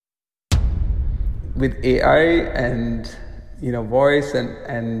with AI and voice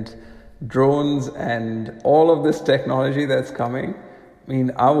and drones and all of this technology that's coming, I mean,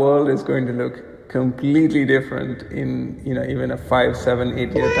 our world is going to look completely different in even a 5, 7,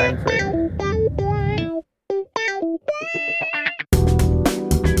 8 year time frame.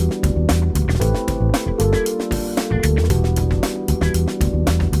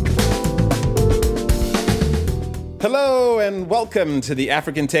 Hello and welcome to the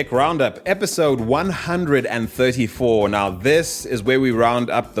African Tech Roundup, episode 134. Now, this is where we round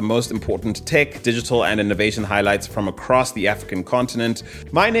up the most important tech, digital, and innovation highlights from across the African continent.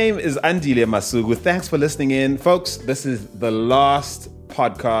 My name is Andile Masuku. Thanks for listening in. Folks, this is the last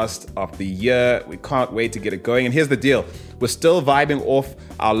podcast of the year. We can't wait to get it going. And here's the deal. We're still vibing off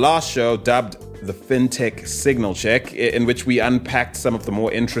our last show dubbed the FinTech Signal Check, in which we unpacked some of the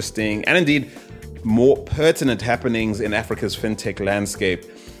more interesting and indeed more pertinent happenings in Africa's fintech landscape.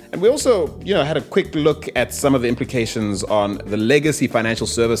 And we also, had a quick look at some of the implications on the legacy financial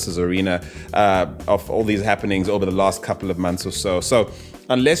services arena of all these happenings over the last couple of months or so. So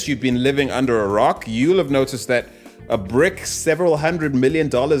unless you've been living under a rock, you'll have noticed that a brick several $100 million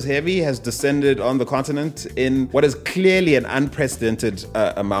heavy has descended on the continent in what is clearly an unprecedented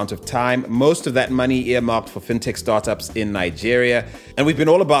amount of time. Most of that money earmarked for fintech startups in Nigeria. And we've been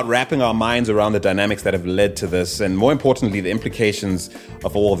all about wrapping our minds around the dynamics that have led to this, and more importantly, the implications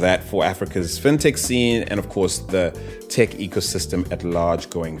of all of that for Africa's fintech scene and, of course, the tech ecosystem at large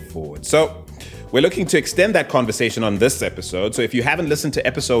going forward. So we're looking to extend that conversation on this episode. So if you haven't listened to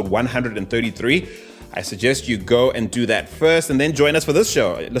episode 133, I suggest you go and do that first and then join us for this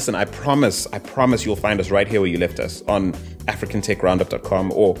show. Listen, I promise you'll find us right here where you left us on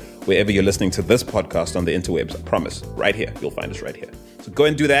africantechroundup.com or wherever you're listening to this podcast on the interwebs. I promise, right here. You'll find us right here. So go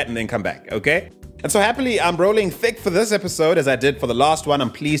and do that and then come back, okay? And so happily, I'm rolling thick for this episode as I did for the last one.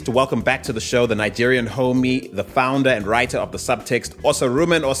 I'm pleased to welcome back to the show the Nigerian homie, the founder and writer of the subtext,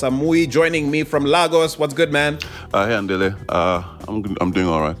 Osarumen Osamui, joining me from Lagos. What's good, man? Hey, Andile. I'm doing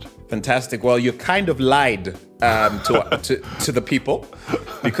all right. Fantastic. Well, you kind of lied to the people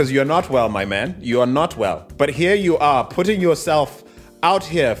because you're not well, my man. You are not well. But here you are, putting yourself out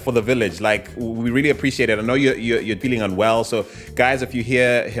here for the village. Like, we really appreciate it. I know you're feeling unwell. So, guys, if you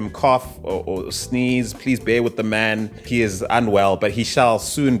hear him cough or sneeze, please bear with the man. He is unwell, but he shall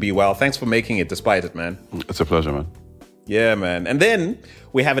soon be well. Thanks for making it despite it, man. It's a pleasure, man. Yeah, man. And then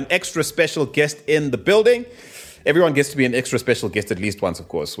we have an extra special guest in the building. Everyone gets to be an extra special guest at least once, of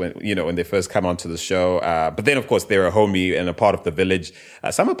course, when they first come onto the show. But then, of course, they're a homie and a part of the village.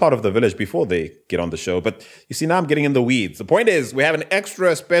 Some are part of the village before they get on the show. But you see, now I'm getting in the weeds. The point is, we have an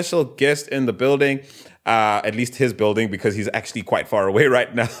extra special guest in the building, at least his building, because he's actually quite far away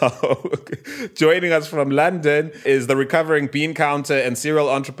right now. Joining us from London is the recovering bean counter and serial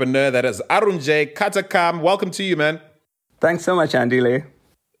entrepreneur that is Arunjay Katakam. Welcome to you, man. Thanks so much, Andile.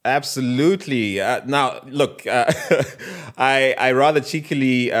 Absolutely. Now, look, I rather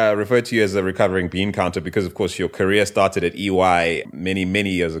cheekily refer to you as a recovering bean counter because, of course, your career started at EY many, many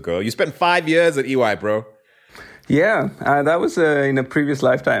years ago. You spent 5 years at EY, bro. Yeah, that was in a previous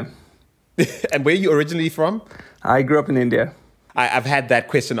lifetime. And where are you originally from? I grew up in India. I've had that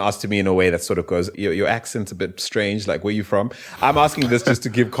question asked to me in a way that sort of goes, your accent's a bit strange, like, where are you from? I'm asking this just to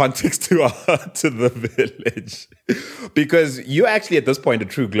give context to the village. Because you're actually, at this point, a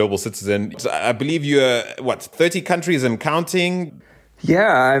true global citizen. So I believe you're, 30 countries and counting?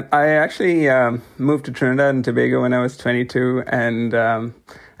 Yeah, I actually moved to Trinidad and Tobago when I was 22. And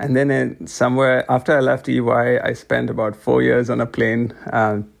then somewhere after I left EY, I spent about 4 years on a plane,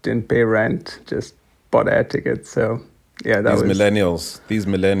 didn't pay rent, just bought air tickets. So yeah, These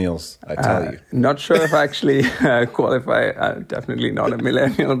millennials, I tell you. Not sure if I actually qualify. Definitely not a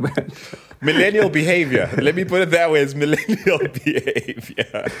millennial, but millennial behavior. Let me put it that way: it's millennial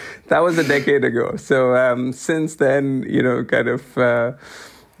behavior. That was a decade ago. So since then, kind of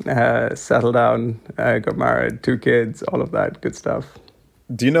settled down, got married, 2 kids, all of that good stuff.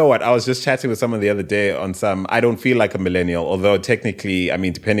 Do you know what? I was just chatting with someone the other day on I don't feel like a millennial, although technically, I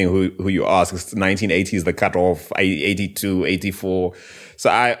mean, depending who you ask, it's 1980s, the cutoff, 82, 84. So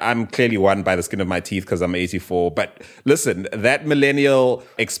I'm clearly one by the skin of my teeth because I'm 84. But listen, that millennial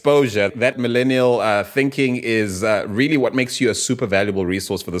exposure, that millennial thinking is really what makes you a super valuable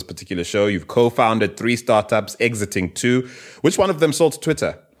resource for this particular show. You've co-founded 3 startups, exiting 2. Which one of them sold to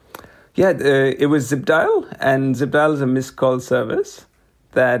Twitter? Yeah, it was ZipDial, and ZipDial is a missed call service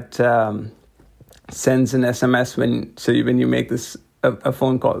that sends an SMS when you make a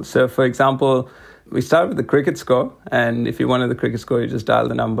phone call. So, for example, we start with the cricket score, and if you wanted the cricket score, you just dial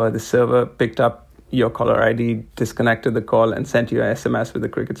the number. The server picked up your caller ID, disconnected the call, and sent you an SMS with the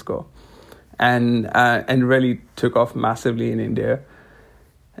cricket score. and really took off massively in India.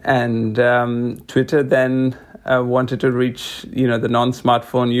 And Twitter then wanted to reach, the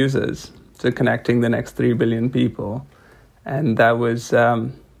non-smartphone users, so connecting the next 3 billion people. And that was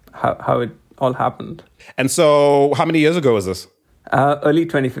how it all happened. And so how many years ago was this? Early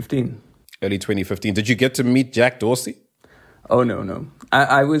 2015. Early 2015. Did you get to meet Jack Dorsey? Oh, no.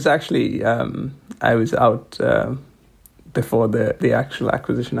 I was actually, I was out before the actual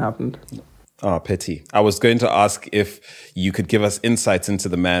acquisition happened. Oh, pity. I was going to ask if you could give us insights into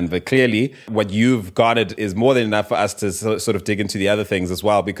the man, but clearly what you've garnered is more than enough for us to sort of dig into the other things as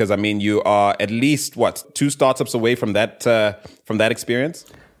well. Because, you are at least, 2 startups away from that experience?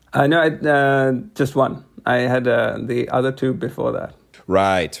 No, just one. I had the other 2 before that.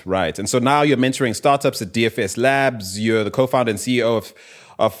 Right. And so now you're mentoring startups at DFS Labs. You're the co-founder and CEO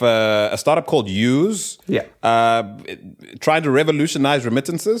of a startup called Use. Yeah. Trying to revolutionize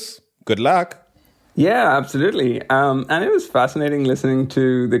remittances. Good luck. Yeah, absolutely. And it was fascinating listening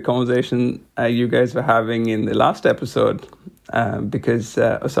to the conversation you guys were having in the last episode because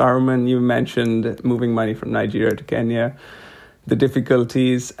Saruman, you mentioned moving money from Nigeria to Kenya, the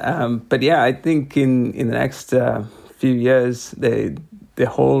difficulties. But yeah, I think in the next few years, the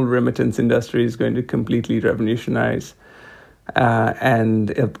whole remittance industry is going to completely revolutionize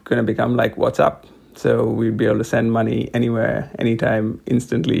and it's going to become like WhatsApp. So we'd be able to send money anywhere, anytime,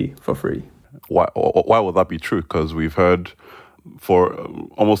 instantly for free. Why would that be true? Because we've heard for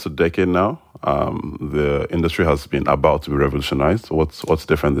almost a decade now, the industry has been about to be revolutionized. What's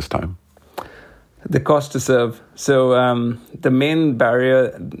different this time? The cost to serve. So the main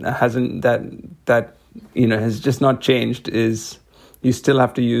barrier hasn't has just not changed. Is you still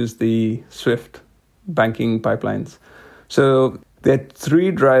have to use the SWIFT banking pipelines. So there are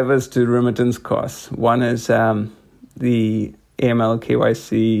 3 drivers to remittance costs. One is the AML,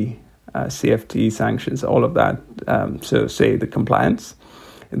 KYC, CFT sanctions, all of that. So say the compliance.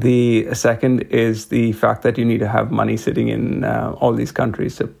 The second is the fact that you need to have money sitting in all these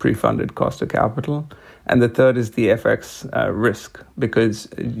countries, so pre-funded cost of capital. And the third is the FX risk, because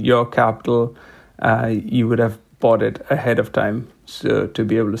your capital, you would have bought it ahead of time so to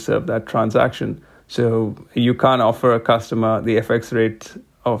be able to serve that transaction. So you can't offer a customer the FX rate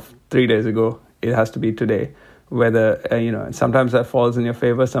of 3 days ago. It has to be today. Whether, sometimes that falls in your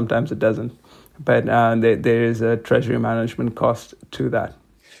favor, sometimes it doesn't. But there is a treasury management cost to that.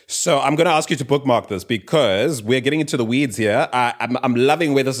 So I'm going to ask you to bookmark this because we're getting into the weeds here. I'm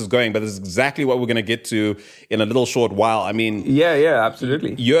loving where this is going, but this is exactly what we're going to get to in a little short while. Yeah,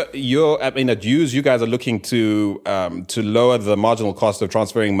 absolutely. At Use, you guys are looking to lower the marginal cost of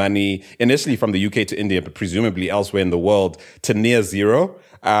transferring money initially from the UK to India, but presumably elsewhere in the world to near zero.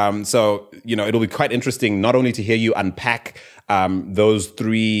 So it'll be quite interesting not only to hear you unpack those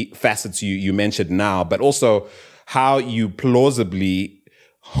 3 facets you mentioned now, but also how you plausibly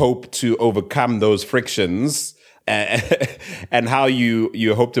hope to overcome those frictions and how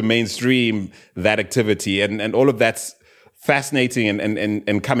you hope to mainstream that activity and all of that's fascinating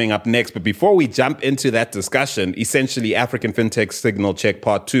and coming up next. But before we jump into that discussion, essentially African FinTech Signal Check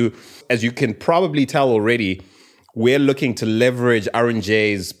Part 2, as you can probably tell already, we're looking to leverage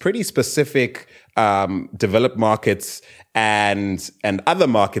R&J's pretty specific developed markets and other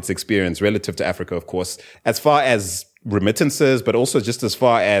markets experience relative to Africa, of course, as far as remittances, but also just as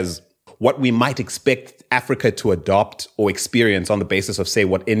far as what we might expect Africa to adopt or experience on the basis of, say,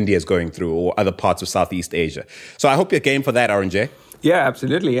 what India is going through or other parts of Southeast Asia. So I hope you're game for that, R&J. Yeah,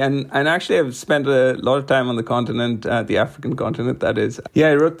 absolutely. And actually, I've spent a lot of time on the continent, the African continent, that is. Yeah,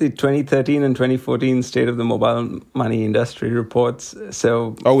 I wrote the 2013 and 2014 State of the Mobile Money Industry reports.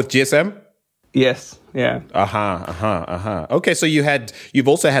 So. Oh, with GSM? Yes. Yeah. Okay, so you've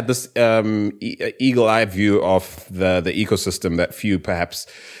also had this eagle eye view of the ecosystem that few perhaps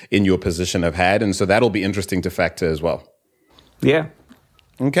in your position have had, and so that'll be interesting to factor as well. Yeah.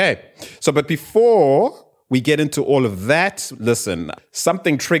 Okay. So, but before we get into all of that, listen,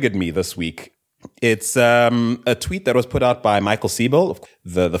 something triggered me this week. It's a tweet that was put out by Michael Siebel,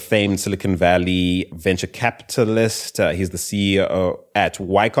 the famed Silicon Valley venture capitalist. He's the CEO at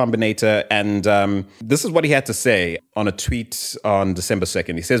Y Combinator. And this is what he had to say on a tweet on December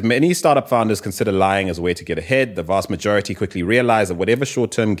 2nd. He says, many startup founders consider lying as a way to get ahead. The vast majority quickly realize that whatever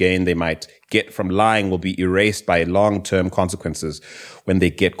short-term gain they might get from lying will be erased by long-term consequences when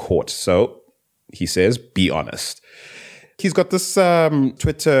they get caught. So he says, be honest. He's got this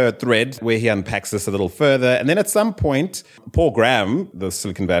Twitter thread where he unpacks this a little further. And then at some point, Paul Graham, the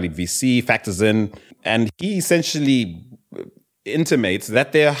Silicon Valley VC, factors in, and he essentially intimates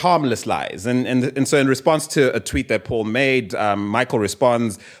that they're harmless lies. And so in response to a tweet that Paul made, Michael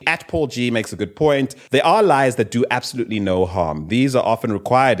responds, @PaulG makes a good point. There are lies that do absolutely no harm. These are often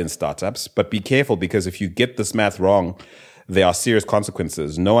required in startups, but be careful because if you get this math wrong, there are serious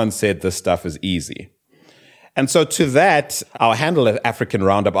consequences. No one said this stuff is easy. And so to that, our handle at African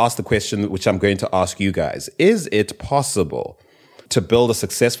Roundup asked the question, which I'm going to ask you guys. Is it possible to build a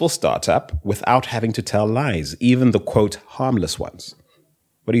successful startup without having to tell lies, even the, quote, harmless ones?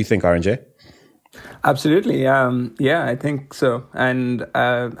 What do you think, RNJ? Absolutely. Yeah, I think so. And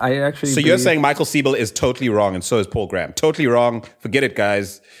I actually... So you're saying Michael Siebel is totally wrong and so is Paul Graham. Totally wrong. Forget it,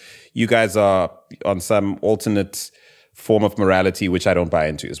 guys. You guys are on some alternate form of morality, which I don't buy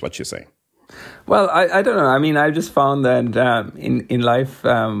into, is what you're saying. Well, I don't know. I mean, I just found that in life,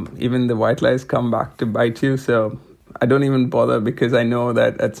 even the white lies come back to bite you. So I don't even bother because I know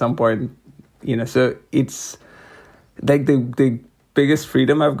that at some point, so it's like the biggest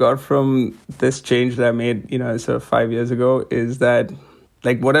freedom I've got from this change that I made, sort of 5 years ago is that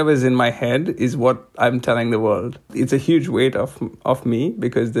like whatever's in my head is what I'm telling the world. It's a huge weight of me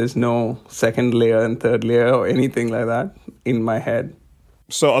because there's no second layer and third layer or anything like that in my head.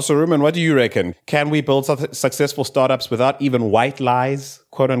 So, Rumen, what do you reckon? Can we build successful startups without even white lies,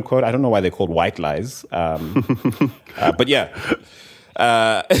 quote unquote? I don't know why they're called white lies. But yeah,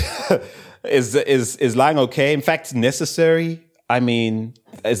 is lying okay? In fact, necessary? I mean,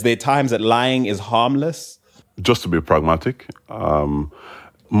 is there times that lying is harmless? Just to be pragmatic,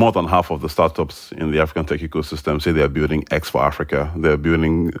 more than half of the startups in the African tech ecosystem say they're building X for Africa. They're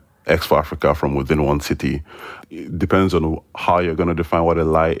building X for Africa from within one city. It depends on how you're going to define what a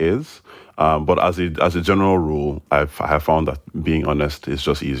lie is. But as a general rule, I have found that being honest is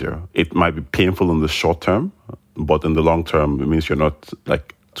just easier. It might be painful in the short term, but in the long term, it means you're not,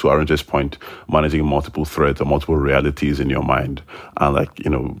 like, to RNJ's point, managing multiple threads or multiple realities in your mind and,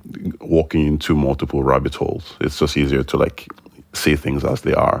 walking into multiple rabbit holes. It's just easier to, say things as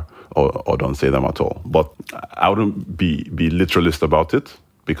they are or don't say them at all. But I wouldn't be literalist about it.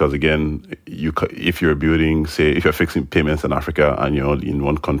 Because again, if you're building, say, if you're fixing payments in Africa and you're only in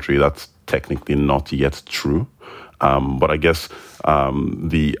one country, that's technically not yet true. But I guess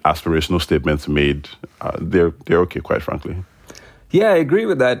the aspirational statements made, they're okay, quite frankly. Yeah, I agree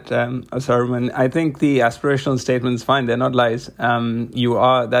with that, Saruman. I think the aspirational statements, fine, they're not lies.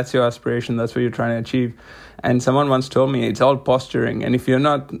 That's your aspiration, that's what you're trying to achieve. And someone once told me it's all posturing. And if you're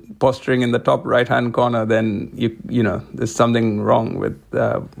not posturing in the top right-hand corner, then there's something wrong with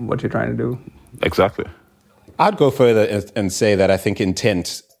what you're trying to do. Exactly. I'd go further and say that I think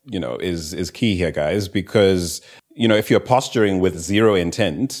intent, is key here, guys, because, if you're posturing with zero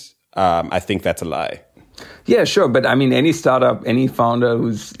intent, I think that's a lie. Yeah, sure. But I mean, any startup, any founder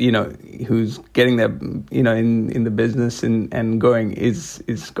who's getting there, in the business and going is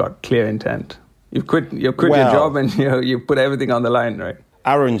got clear intent. You quit your job and you put everything on the line, right?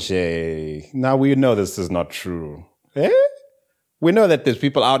 RNJ, now we know this is not true. We know that there's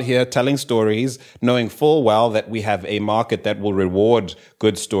people out here telling stories, knowing full well that we have a market that will reward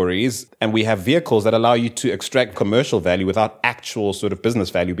good stories, and we have vehicles that allow you to extract commercial value without actual sort of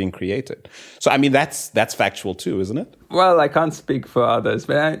business value being created. So, I mean, that's factual too, isn't it? Well, I can't speak for others,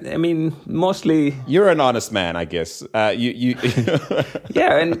 but I mean, mostly... You're an honest man, I guess. Yeah,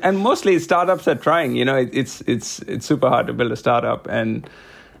 and mostly startups are trying. It's super hard to build a startup,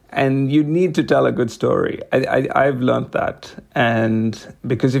 and you need to tell a good story. I've learned that, and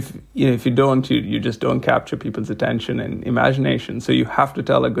because if you don't, you just don't capture people's attention and imagination. So you have to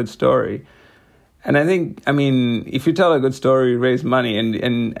tell a good story. And I think, if you tell a good story, raise money,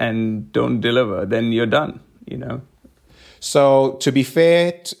 and don't deliver, then you're done. So to be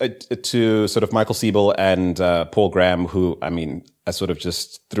fair to sort of Michael Siebel and Paul Graham, who, I sort of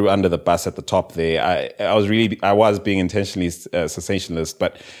just threw under the bus at the top there. I was being intentionally sensationalist,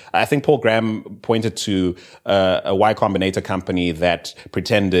 but I think Paul Graham pointed to a Y Combinator company that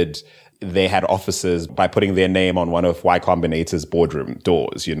pretended they had offices by putting their name on one of Y Combinator's boardroom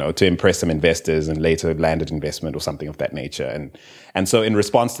doors, to impress some investors and later landed investment or something of that nature. And so in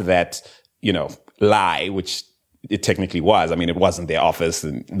response to that, lie, which it technically was. It wasn't their office,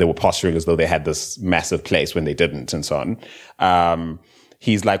 and they were posturing as though they had this massive place when they didn't, and so on.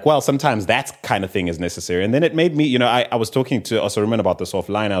 He's like, well, sometimes that kind of thing is necessary. And then it made me, I was talking to Osaruman about this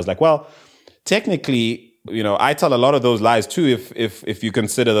offline. I was like, well, technically, I tell a lot of those lies too, if you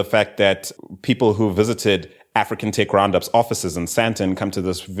consider the fact that people who visited African Tech Roundup's offices in Sandton come to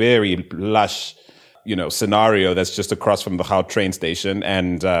this very lush, scenario that's just across from the Hout train station.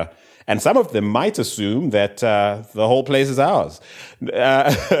 And some of them might assume that the whole place is ours.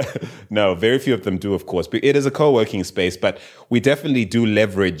 No, very few of them do, of course. But it is a co-working space, but we definitely do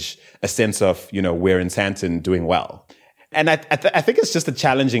leverage a sense of, we're in Sandton doing well. And I think it's just a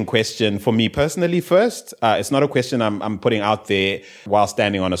challenging question for me personally first. It's not a question I'm putting out there while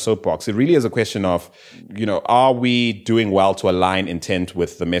standing on a soapbox. It really is a question of, are we doing well to align intent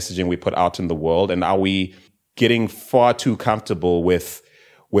with the messaging we put out in the world? And are we getting far too comfortable with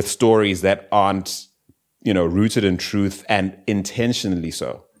stories that aren't, rooted in truth and intentionally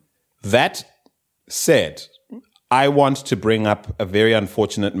so? That said, I want to bring up a very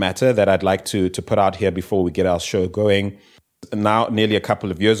unfortunate matter that I'd like to put out here before we get our show going. Now, nearly a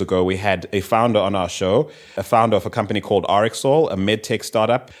couple of years ago, we had a founder on our show, a founder of a company called RxAll, a medtech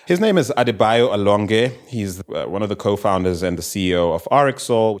startup. His name is Adebayo Alonge. He's one of the co-founders and the CEO of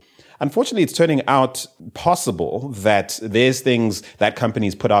RxAll. Unfortunately, it's turning out possible that there's things that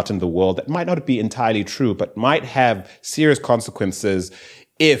companies put out in the world that might not be entirely true, but might have serious consequences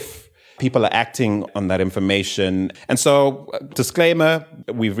if people are acting on that information. And so, disclaimer,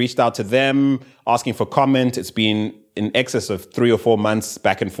 we've reached out to them asking for comment. It's been in excess of 3 or 4 months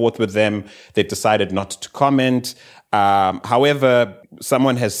back and forth with them. They've decided not to comment. However,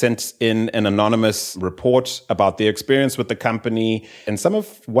 someone has sent in an anonymous report about their experience with the company. And some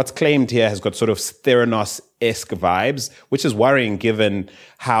of what's claimed here has got sort of Theranos-esque vibes, which is worrying given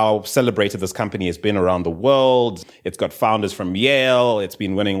how celebrated this company has been around the world. It's got founders from Yale. It's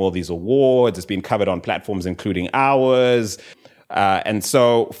been winning all these awards. It's been covered on platforms, including ours. And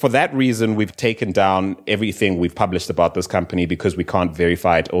so for that reason, we've taken down everything we've published about this company because we can't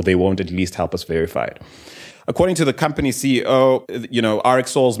verify it, or they won't at least help us verify it. According to the company CEO,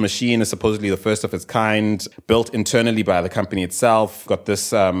 RxAll's machine is supposedly the first of its kind, built internally by the company itself. Got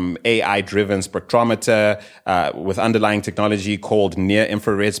this AI-driven spectrometer with underlying technology called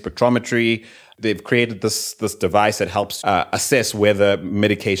near-infrared spectrometry. They've created this device that helps assess whether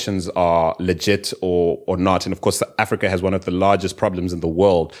medications are legit or not. And of course, Africa has one of the largest problems in the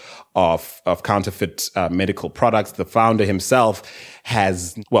world of counterfeit medical products. The founder himself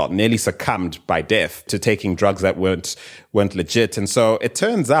has, nearly succumbed by death to taking drugs that weren't legit. And so it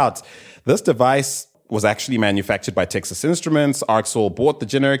turns out this device was actually manufactured by Texas Instruments. RxAll bought the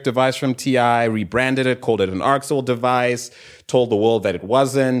generic device from TI, rebranded it, called it an RxAll device, told the world that it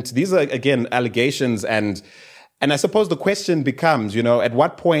wasn't. These are, again, allegations. And I suppose the question becomes, at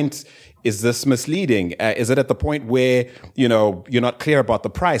what point is this misleading? Is it at the point where, you're not clear about the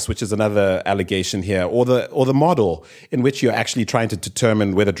price, which is another allegation here, or the model in which you're actually trying to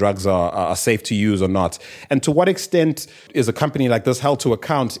determine whether drugs are safe to use or not? And to what extent is a company like this held to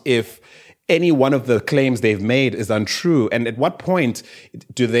account if any one of the claims they've made is untrue? And at what point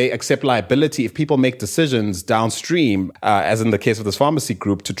do they accept liability if people make decisions downstream, as in the case of this pharmacy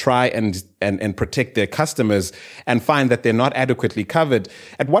group, to try and protect their customers and find that they're not adequately covered?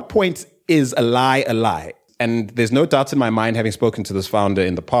 At what point is a lie a lie? And there's no doubt in my mind, having spoken to this founder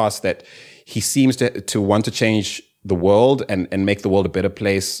in the past, that he seems to want to change the world and make the world a better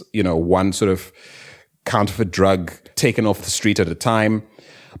place, one sort of counterfeit drug taken off the street at a time.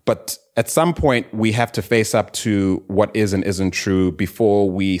 But at some point, we have to face up to what is and isn't true before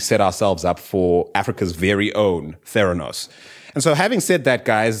we set ourselves up for Africa's very own Theranos. And so having said that,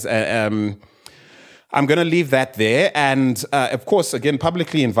 guys, I'm going to leave that there. And of course, again,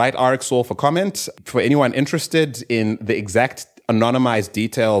 publicly invite RxAll for comment. For anyone interested in the exact anonymized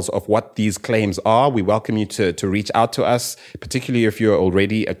details of what these claims are, we welcome you to reach out to us, particularly if you're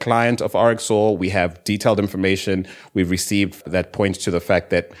already a client of RxAll. We have detailed information we've received that points to the fact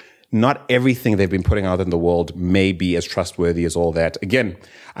that not everything they've been putting out in the world may be as trustworthy as all that. Again,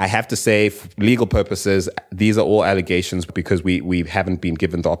 I have to say, for legal purposes, these are all allegations because we haven't been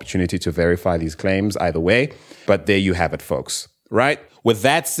given the opportunity to verify these claims either way. But there you have it, folks. Right? With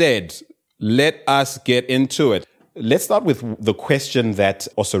that said, let us get into it. Let's start with the question that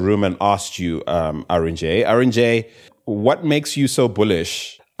Osaruman asked you, Arunjay. Arunjay, what makes you so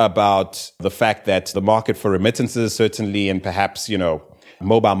bullish about the fact that the market for remittances, certainly, and perhaps,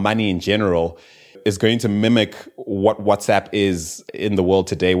 mobile money in general, is going to mimic what WhatsApp is in the world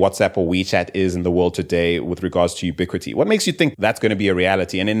today, WhatsApp or WeChat is in the world today with regards to ubiquity? What makes you think that's going to be a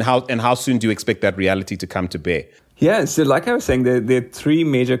reality? And how soon do you expect that reality to come to bear? Yeah, so like I was saying, there are three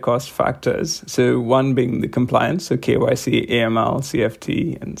major cost factors. So one being the compliance, so KYC, AML,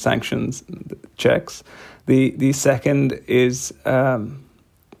 CFT, and sanctions, and checks. The second is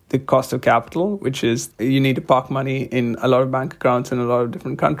the cost of capital, which is you need to park money in a lot of bank accounts in a lot of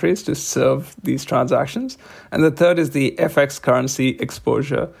different countries to serve these transactions. And the third is the FX currency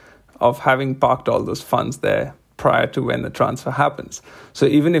exposure of having parked all those funds there prior to when the transfer happens. So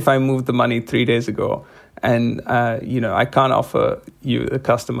even if I moved the money 3 days ago and, I can't offer you, the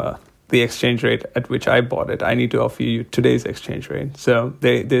customer, the exchange rate at which I bought it, I need to offer you today's exchange rate. So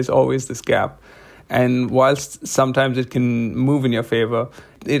there's always this gap. And whilst sometimes it can move in your favor,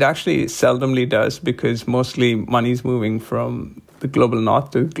 it actually seldomly does, because mostly money is moving from the global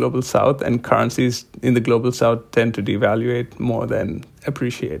north to global south, and currencies in the global south tend to devaluate more than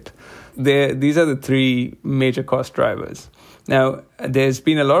appreciate. These are the three major cost drivers. Now, there's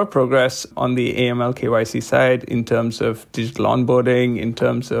been a lot of progress on the AML KYC side in terms of digital onboarding, in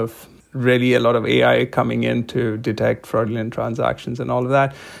terms of really a lot of AI coming in to detect fraudulent transactions and all of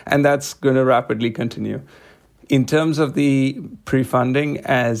that. And that's going to rapidly continue. In terms of the pre-funding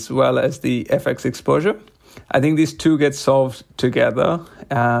as well as the FX exposure, I think these two get solved together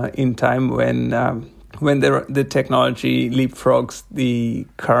in time when the technology leapfrogs the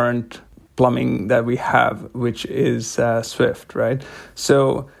current plumbing that we have, which is SWIFT, right?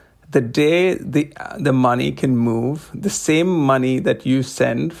 So the day the money can move, the same money that you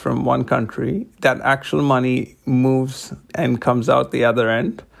send from one country, that actual money moves and comes out the other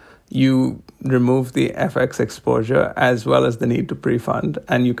end, you remove the FX exposure as well as the need to pre-fund,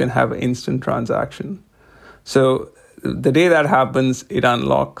 and you can have an instant transaction. So the day that happens, it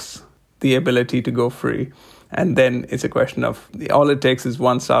unlocks the ability to go free. And then it's a question of, all it takes is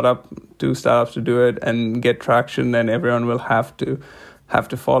one startup, two startups to do it and get traction, and everyone will have to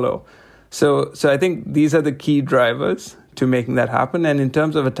follow. So I think these are the key drivers to making that happen. And in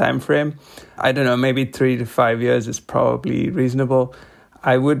terms of a time frame, I don't know, maybe 3 to 5 years is probably reasonable.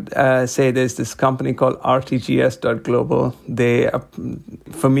 I would say there's this company called RTGS.global. They are,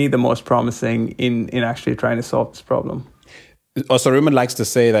 for me, the most promising in actually trying to solve this problem. Osser likes to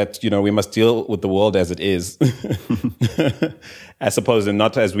say that, we must deal with the world as it is, I suppose, and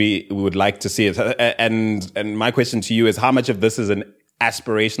not as we would like to see it. And my question to you is, how much of this is an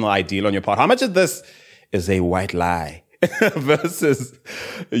aspirational ideal on your part? How much of this is a white lie versus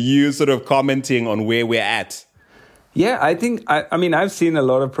you sort of commenting on where we're at? Yeah, I think, I've seen a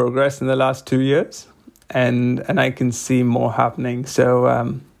lot of progress in the last 2 years, and I can see more happening.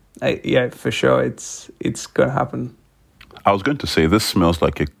 So, for sure, it's going to happen. I was going to say, this smells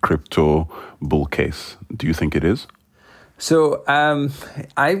like a crypto bull case. Do you think it is? So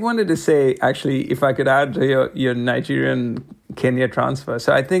I wanted to say, actually, if I could add to your Nigerian Kenya transfer.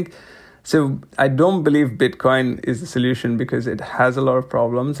 So I don't believe Bitcoin is the solution, because it has a lot of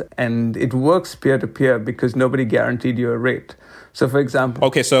problems, and it works peer-to-peer because nobody guaranteed you a rate. So, for example...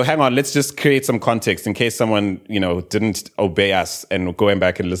 Okay, so hang on. Let's just create some context in case someone, didn't obey us and going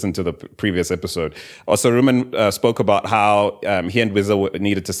back and listen to the previous episode. Also, Rumen spoke about how he and Wizza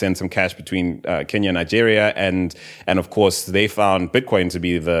needed to send some cash between Kenya and Nigeria. And of course, they found Bitcoin to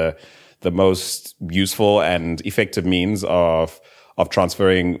be the most useful and effective means of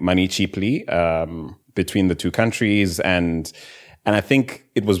transferring money cheaply between the two countries. And I think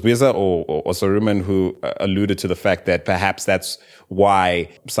it was Wizza or Saruman who alluded to the fact that perhaps that's why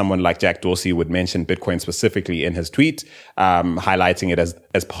someone like Jack Dorsey would mention Bitcoin specifically in his tweet, highlighting it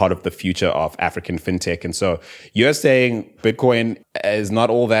as part of the future of African fintech. And so you're saying Bitcoin is not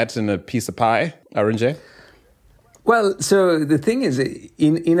all that in a piece of pie, Arunjay? Well, so the thing is,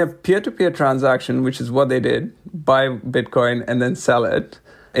 in a peer-to-peer transaction, which is what they did, buy Bitcoin and then sell it,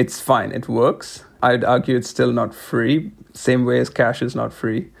 it's fine. It works. I'd argue it's still not free, same way as cash is not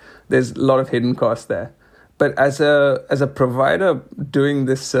free. There's a lot of hidden costs there. But as a provider doing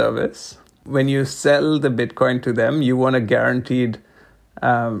this service, when you sell the Bitcoin to them, you want a guaranteed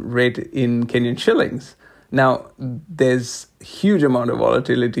rate in Kenyan shillings. Now, there's huge amount of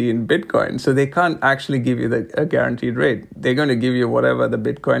volatility in Bitcoin, so they can't actually give you a guaranteed rate. They're going to give you whatever the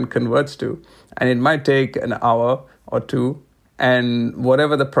Bitcoin converts to. And it might take an hour or two. And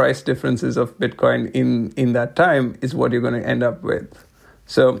whatever the price differences of Bitcoin in that time is what you're going to end up with.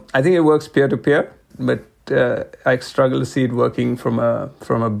 So I think it works peer-to-peer, but I struggle to see it working from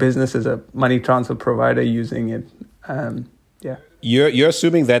a business as a money transfer provider using it. Yeah. You're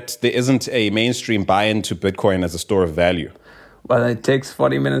assuming that there isn't a mainstream buy-in to Bitcoin as a store of value. Well, it takes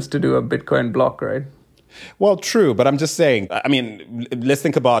 40 minutes to do a Bitcoin block, right? Well, true, but I'm just saying, let's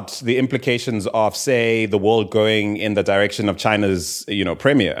think about the implications of, say, the world going in the direction of China's,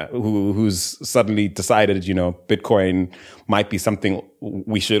 premier, who's suddenly decided, Bitcoin might be something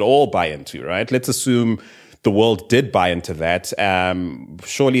we should all buy into, right? Let's assume the world did buy into that.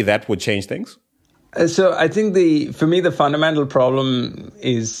 Surely that would change things? So I think for me, the fundamental problem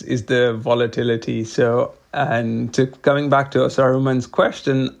is the volatility. So, and coming back to Saruman's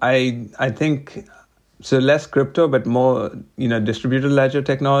question, I think... So less crypto, but more, distributed ledger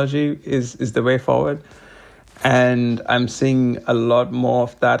technology is the way forward. And I'm seeing a lot more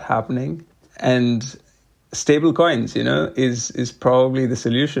of that happening. And stable coins, is probably the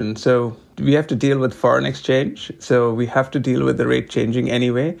solution. So we have to deal with foreign exchange. So we have to deal with the rate changing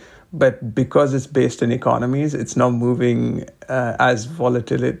anyway. But because it's based on economies, it's not moving as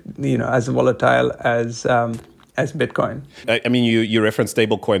volatile as Bitcoin. I mean, you referenced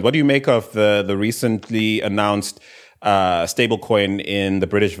stablecoin. What do you make of the recently announced stablecoin in the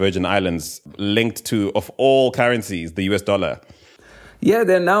British Virgin Islands linked to, of all currencies, the US dollar? Yeah,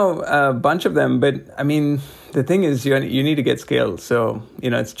 there are now a bunch of them. But I mean, the thing is, you need to get scale. So,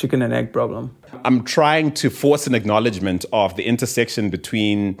 it's chicken and egg problem. I'm trying to force an acknowledgement of the intersection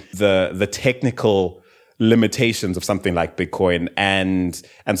between the technical limitations of something like Bitcoin and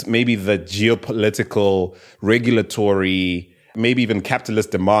maybe the geopolitical, regulatory, maybe even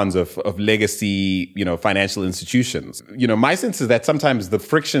capitalist demands of legacy, financial institutions. My sense is that sometimes the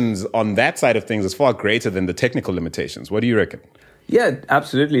frictions on that side of things is far greater than the technical limitations. What do you reckon? Yeah,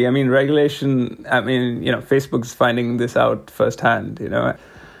 absolutely. I mean, regulation, Facebook's finding this out firsthand,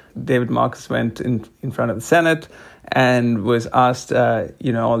 David Marcus went in front of the Senate and was asked,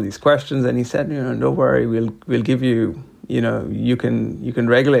 all these questions. And he said, don't worry, we'll give you, you can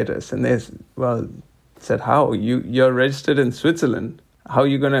regulate us. And they said, how? You're registered in Switzerland. How are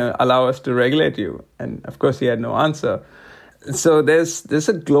you going to allow us to regulate you? And of course, he had no answer. So there's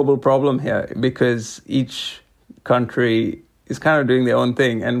a global problem here because each country is kind of doing their own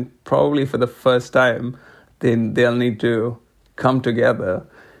thing. And probably for the first time, then they'll need to come together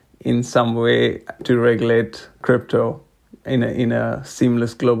in some way to regulate crypto in a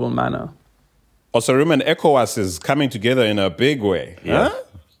seamless global manner. Also, Rumen, ECOWAS is coming together in a big way. Yeah. Huh?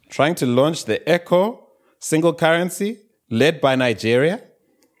 Trying to launch the ECO single currency led by Nigeria,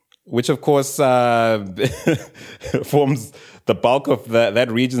 which of course forms the bulk of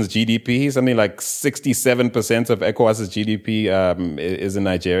that region's GDP. Something like 67% of ECOWAS's GDP is in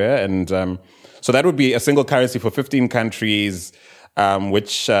Nigeria. And so that would be a single currency for 15 countries,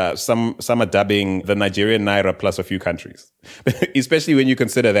 which some are dubbing the Nigerian Naira plus a few countries. Especially when you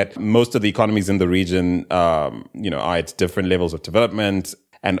consider that most of the economies in the region, are at different levels of development,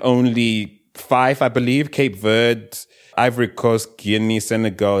 and only 5, I believe, Cape Verde, Ivory Coast, Guinea,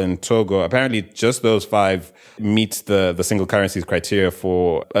 Senegal, and Togo. Apparently, just those 5 meet the single currency's criteria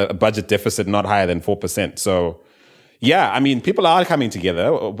for a budget deficit not higher than 4%. So, yeah, I mean, people are coming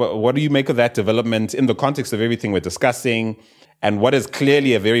together. What do you make of that development in the context of everything we're discussing? And what is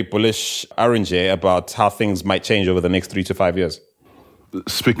clearly a very bullish Arunjay about how things might change over the next 3 to 5 years?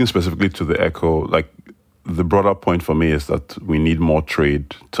 Speaking specifically to the ECO, the broader point for me is that we need more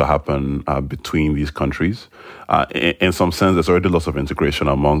trade to happen between these countries. In some sense, there's already lots of integration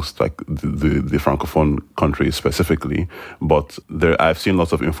amongst the Francophone countries specifically, but I've seen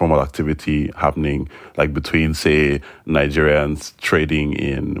lots of informal activity happening, between, say, Nigerians trading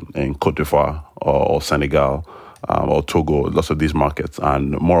in Cote d'Ivoire or Senegal, or Togo, lots of these markets,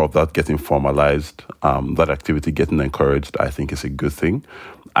 and more of that getting formalized, that activity getting encouraged, I think is a good thing.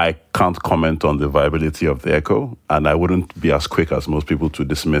 I can't comment on the viability of the ECO, and I wouldn't be as quick as most people to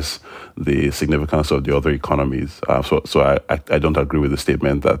dismiss the significance of the other economies. So I don't agree with the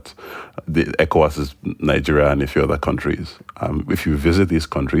statement that the ECOWAS is Nigeria and a few other countries. If you visit these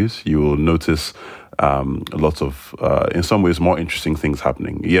countries, you will notice lots of, in some ways, more interesting things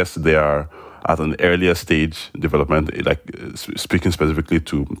happening. Yes, they are at an earlier stage development, speaking specifically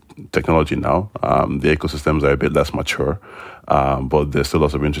to technology now, the ecosystems are a bit less mature, but there's still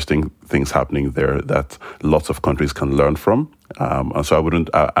lots of interesting things happening there that lots of countries can learn from. And so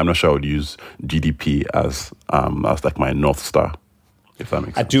I'm not sure I would use GDP as my North Star, if that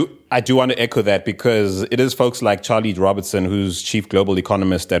makes sense. I do want to echo that, because it is folks like Charlie Robertson, who's chief global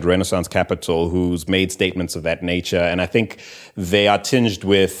economist at Renaissance Capital, who's made statements of that nature. And I think they are tinged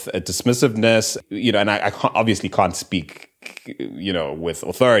with a dismissiveness, and I obviously can't speak, with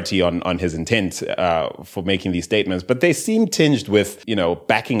authority on his intent for making these statements, but they seem tinged with,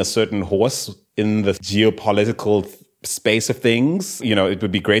 backing a certain horse in the geopolitical space of things. It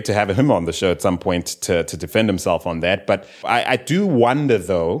would be great to have him on the show at some point to defend himself on that. But I do wonder,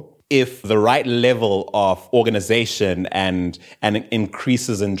 though, if the right level of organization and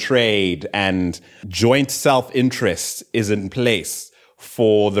increases in trade and joint self-interest is in place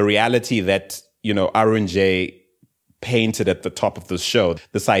for the reality that, Arunjay painted at the top of the show,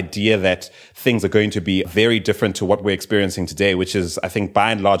 this idea that things are going to be very different to what we're experiencing today, which is, I think,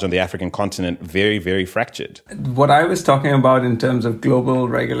 by and large on the African continent, very, very fractured. What I was talking about in terms of global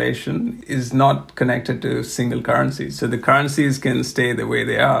regulation is not connected to single currencies. So the currencies can stay the way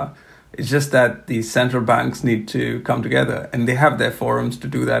they are, It's just that the central banks need to come together, and they have their forums to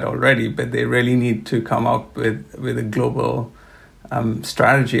do that already, but they really need to come up with a global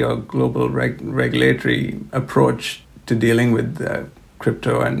strategy or global regulatory approach to dealing with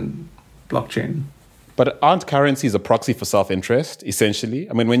crypto and blockchain. But aren't currencies a proxy for self-interest, essentially?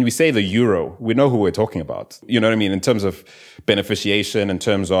 I mean, when we say the euro, we know who we're talking about. You know what I mean? In terms of beneficiation, in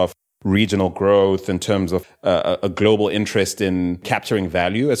terms of regional growth, in terms of a global interest in capturing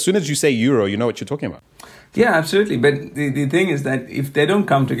value. As soon as you say euro, you know what you're talking about. Yeah, absolutely. But the thing is that if they don't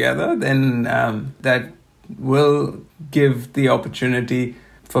come together, then that will give the opportunity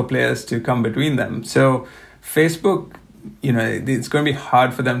for players to come between them. So Facebook, it's going to be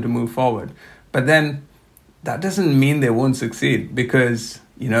hard for them to move forward. But then that doesn't mean they won't succeed, because,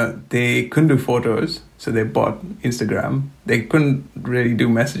 they couldn't do photos, so they bought Instagram. They couldn't really do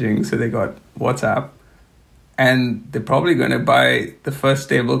messaging, so they got WhatsApp. And they're probably going to buy the first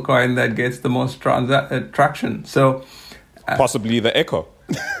stable coin that gets the most traction. So possibly the Echo.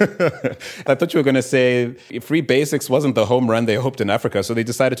 I thought you were going to say Free Basics wasn't the home run they hoped in Africa, so they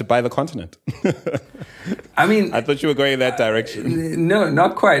decided to buy the continent. I thought you were going in that direction. No,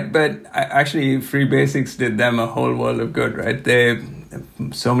 not quite. But actually, Free Basics did them a whole world of good, right?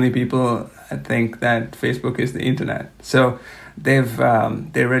 So many people think that Facebook is the internet. So they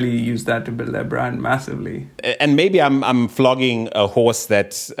really used that to build their brand massively. And maybe I'm flogging a horse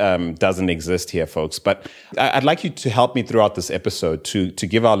that doesn't exist here, folks. But I'd like you to help me throughout this episode to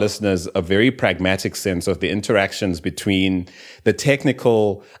give our listeners a very pragmatic sense of the interactions between the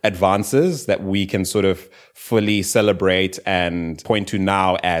technical advances that we can sort of fully celebrate and point to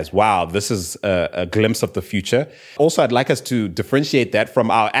now as, wow, this is a glimpse of the future. Also, I'd like us to differentiate that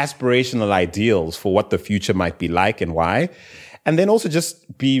from our aspirational ideals for what the future might be like and why. And then also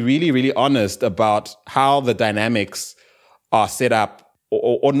just be really, really honest about how the dynamics are set up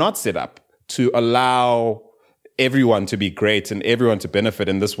or not set up to allow everyone to be great and everyone to benefit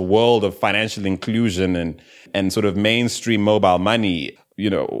in this world of financial inclusion and sort of mainstream mobile money.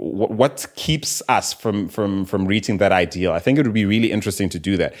 What keeps us from reaching that ideal? I think it would be really interesting to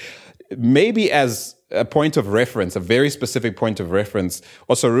do that. Maybe as a point of reference, a very specific point of reference.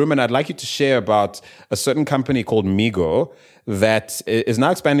 Also, Rumen, I'd like you to share about a certain company called Migo that is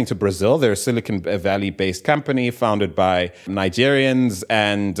now expanding to Brazil. They're a Silicon Valley-based company founded by Nigerians,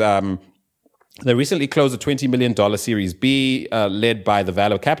 and they recently closed a $20 million Series B, led by the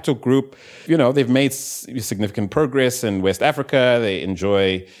Valor Capital Group. They've made significant progress in West Africa. They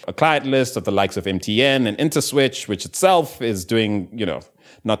enjoy a client list of the likes of MTN and InterSwitch, which itself is doing,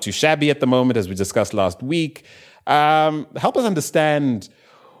 not too shabby at the moment, as we discussed last week. Help us understand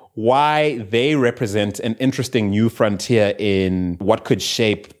why they represent an interesting new frontier in what could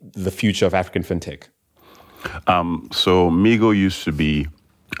shape the future of African fintech. So Migo used to be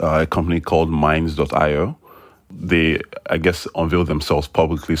a company called Minds.io. They, I guess, unveiled themselves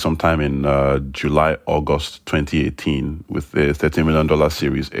publicly sometime in July, August 2018 with a $30 million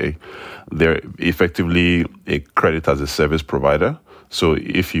Series A. They're effectively a credit as a service provider. So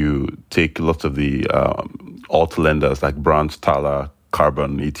if you take lots of the alt lenders like Branch, Tala,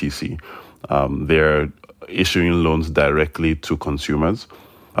 Carbon, etc., they're issuing loans directly to consumers.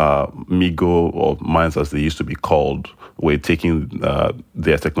 Migo, or Minds as they used to be called, were taking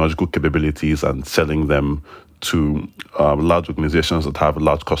their technological capabilities and selling them to large organizations that have a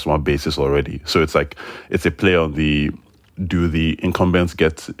large customer bases already. So it's a play on do the incumbents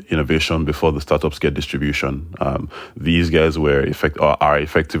get innovation before the startups get distribution? These guys are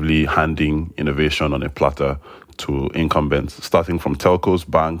effectively handing innovation on a platter to incumbents, starting from telcos,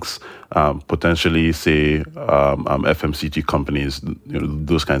 banks, potentially, say, FMCG companies,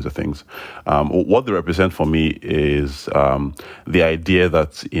 those kinds of things. What they represent for me is the idea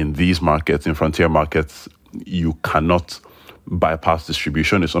that in these markets, in frontier markets, you cannot bypass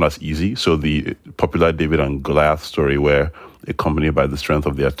distribution. It's not as easy. So the popular David and Goliath story, where a company by the strength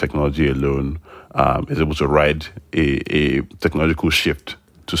of their technology alone is able to ride a technological shift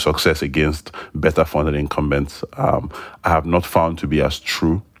to success against better funded incumbents, I have not found to be as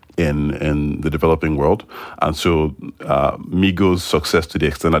true in the developing world. And so Migo's success, to the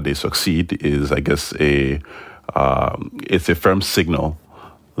extent that they succeed, is, I guess, it's a firm signal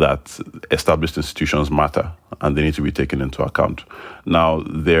that established institutions matter and they need to be taken into account. Now,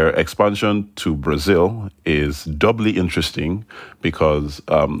 their expansion to Brazil is doubly interesting because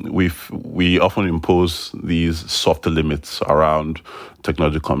we often impose these softer limits around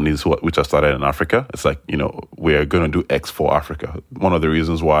technology companies which are started in Africa. It's like, we're going to do X for Africa. One of the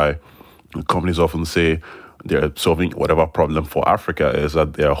reasons why companies often say they're solving whatever problem for Africa is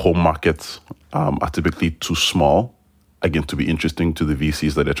that their home markets are typically too small again, to be interesting to the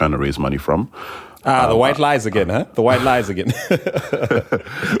VCs that they're trying to raise money from. The white lies again, huh? The white lies again.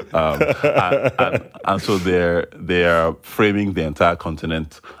 And so they are framing the entire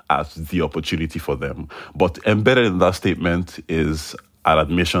continent as the opportunity for them. But embedded in that statement is an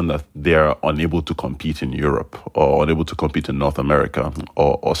admission that they are unable to compete in Europe or unable to compete in North America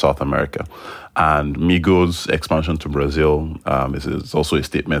or South America. And Migo's expansion to Brazil is also a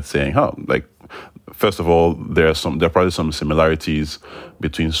statement saying, first of all, there are probably some similarities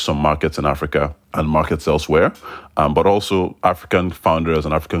between some markets in Africa and markets elsewhere. But also African founders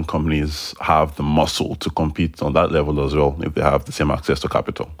and African companies have the muscle to compete on that level as well if they have the same access to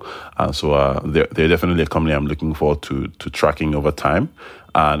capital. And so they're definitely a company I'm looking forward to tracking over time.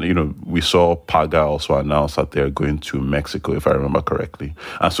 And, we saw Paga also announce that they're going to Mexico, if I remember correctly.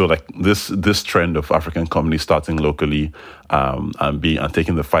 And so this trend of African companies starting locally and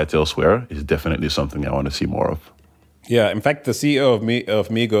taking the fight elsewhere is definitely something I want to see more of. Yeah, in fact, the CEO of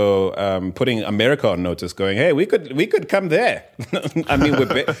Migo putting America on notice, going, "Hey, we could come there." I mean,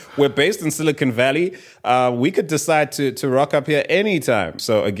 we're based in Silicon Valley. We could decide to rock up here anytime.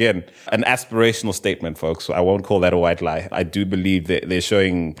 So again, an aspirational statement, folks. I won't call that a white lie. I do believe that they're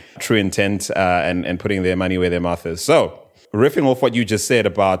showing true intent and putting their money where their mouth is. So, riffing off what you just said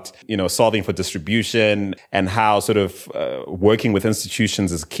about, solving for distribution and how sort of working with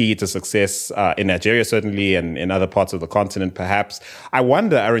institutions is key to success in Nigeria, certainly, and in other parts of the continent, perhaps. I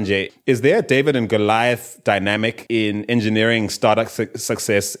wonder, Arunjay, is there a David and Goliath dynamic in engineering startup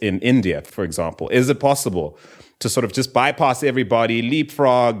success in India, for example? Is it possible to sort of just bypass everybody,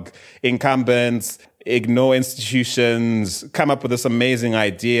 leapfrog incumbents, ignore institutions, come up with this amazing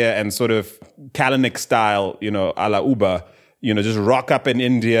idea and sort of Kalanick style, a la Uber, just rock up in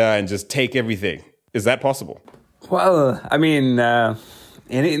India and just take everything? Is that possible? Well, I mean,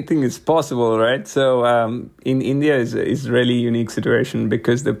 anything is possible, right? So in India is a really unique situation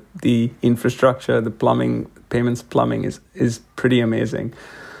because the infrastructure, the plumbing, payments plumbing is pretty amazing.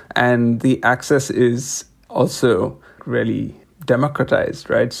 And the access is also really democratized,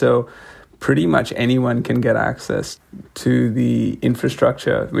 right? So pretty much anyone can get access to the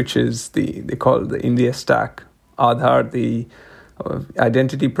infrastructure, which is they call it the India Stack. Aadhaar, the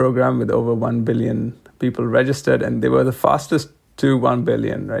identity program with over 1 billion people registered, and they were the fastest to 1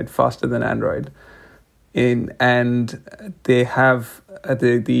 billion, right? Faster than Android. And they have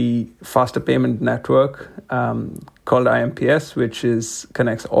the faster payment network called IMPS, which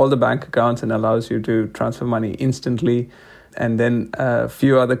connects all the bank accounts and allows you to transfer money instantly. And then a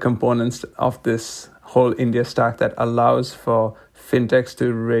few other components of this whole India stack that allows for fintechs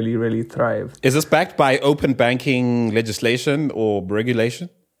to really, really thrive. Is this backed by open banking legislation or regulation?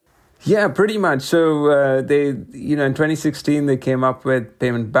 Yeah, pretty much. So they, in 2016, they came up with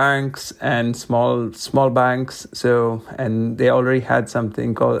payment banks and small banks. So, and they already had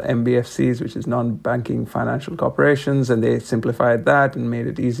something called NBFCs, which is non-banking financial corporations, and they simplified that and made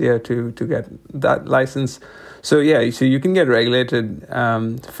it easier to get that license. So yeah, so you can get regulated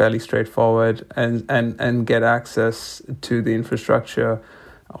fairly straightforward and get access to the infrastructure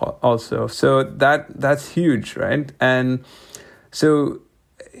also. So that's huge, right? And so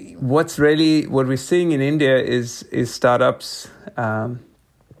what we're seeing in India is startups, coming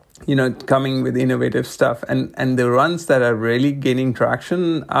with innovative stuff, and the ones that are really gaining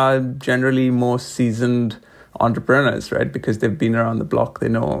traction are generally more seasoned entrepreneurs, right? Because they've been around the block, they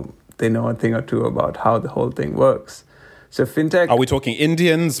know a thing or two about how the whole thing works. So fintech. Are we talking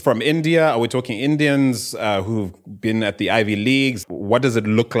Indians from India? Are we talking Indians who've been at the Ivy Leagues? What does it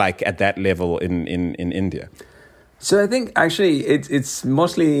look like at that level in India? So I think actually it's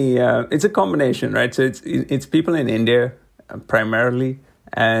mostly it's a combination, right? So it's people in India primarily,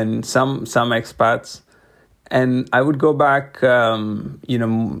 and some expats. And I would go back, kind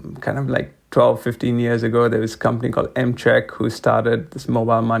of like 12, 15 years ago. There was a company called Mcheck who started this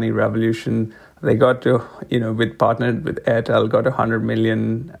mobile money revolution. They got to, partnered with Airtel, got 100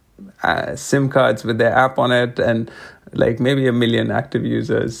 million SIM cards with their app on it, and like maybe 1 million active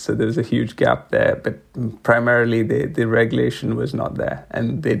users. So there was a huge gap there, but primarily the regulation was not there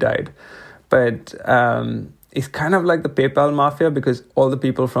and they died. But it's kind of like the PayPal mafia, because all the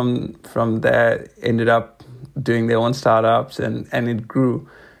people from there ended up doing their own startups and it grew.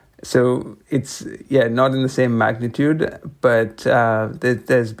 So it's, not in the same magnitude, but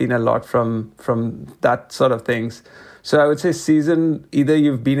there's been a lot from that sort of things. So I would say seasoned, either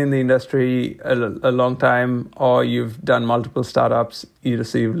you've been in the industry a long time or you've done multiple startups,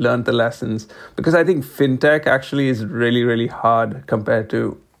 so you've learned the lessons. Because I think fintech actually is really, really hard compared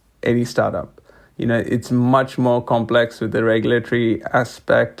to any startup. It's much more complex with the regulatory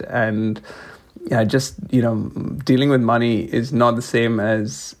aspect and just, dealing with money is not the same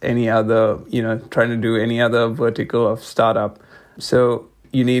as any other, trying to do any other vertical of startup. So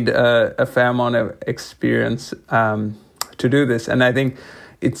you need a fair amount of experience to do this. And I think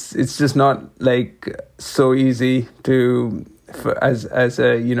it's just not like so easy as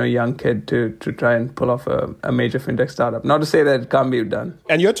a young kid to try and pull off a major fintech startup. Not to say that it can't be done.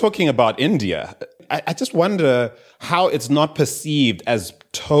 And you're talking about India. I just wonder how it's not perceived as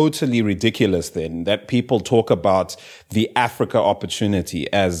totally ridiculous then that people talk about the Africa opportunity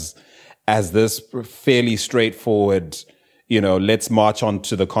as this fairly straightforward, let's march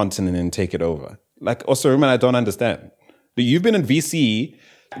onto the continent and take it over. Like, Osiriman, I don't understand. You've been in VC.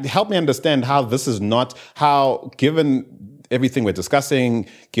 Help me understand how this is not, how given everything we're discussing,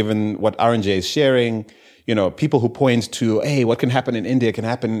 given what R&J is sharing, people who point to, hey, what can happen in India can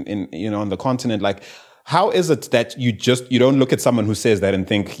happen in, on the continent. Like, how is it that you don't look at someone who says that and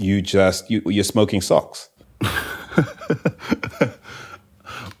think you're smoking socks?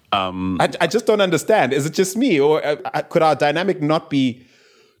 I just don't understand. Is it just me, or could our dynamic not be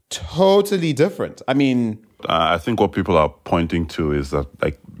totally different? I mean, I think what people are pointing to is that,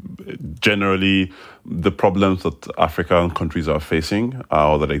 like, generally the problems that African countries are facing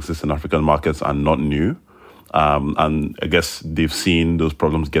or that exist in African markets are not new. And I guess they've seen those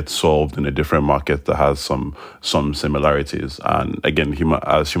problems get solved in a different market that has some similarities. And again,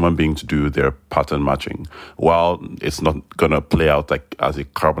 as human beings do their pattern matching, while it's not going to play out like as a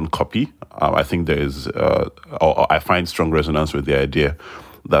carbon copy, I think there is, or I find strong resonance with the idea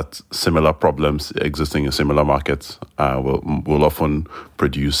that similar problems existing in similar markets will often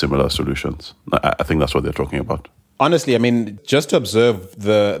produce similar solutions. I think that's what they're talking about. Honestly, I mean, just to observe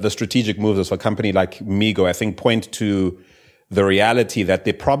the strategic moves of a company like Migo, I think point to the reality that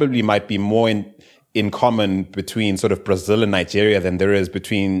there probably might be more in common between sort of Brazil and Nigeria than there is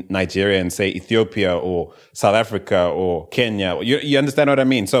between Nigeria and, say, Ethiopia or South Africa or Kenya. You understand what I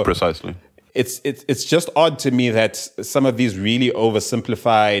mean? So precisely. It's just odd to me that some of these really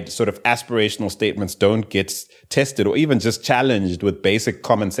oversimplified sort of aspirational statements don't get tested or even just challenged with basic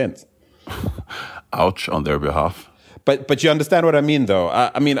common sense. Ouch on their behalf. But you understand what I mean, though.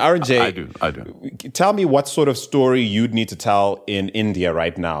 I mean, R&J, I do. Tell me what sort of story you'd need to tell in India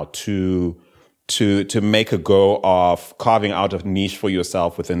right now to make a go of carving out a niche for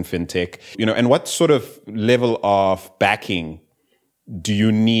yourself within fintech, and what sort of level of backing do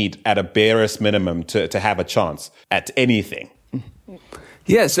you need at a barest minimum to have a chance at anything?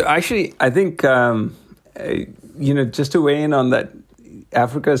 Yeah, so actually, I think, just to weigh in on that,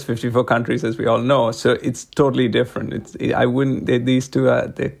 Africa is 54 countries, as we all know, so it's totally different. These two are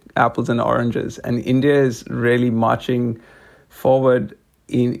the apples and oranges, and India is really marching forward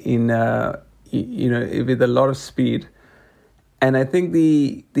in with a lot of speed, and I think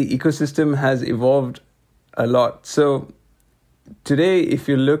the ecosystem has evolved a lot. So today, if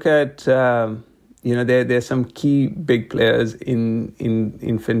you look at there's some key big players in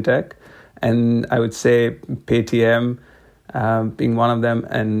fintech, and I would say Paytm being one of them,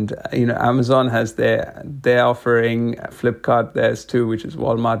 and Amazon has their offering, Flipkart theirs too, which is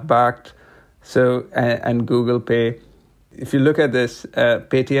Walmart backed, so and Google Pay. If you look at this,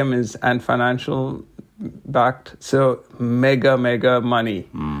 Paytm is Ant Financial backed, so mega money.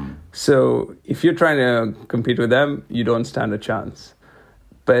 So if you're trying to compete with them, you don't stand a chance.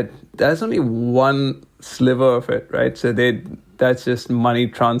 But there's only one sliver of it, right? So that's just money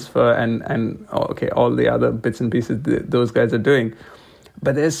transfer and all the other bits and pieces those guys are doing.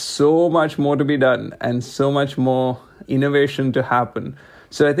 But there's so much more to be done and so much more innovation to happen.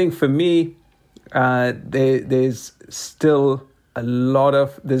 So I think for me, there's still a lot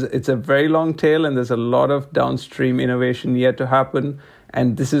of, it's a very long tail, and there's a lot of downstream innovation yet to happen.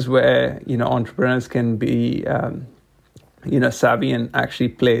 And this is where, entrepreneurs can be, savvy and actually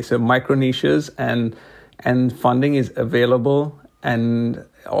play. So micro niches and funding is available. And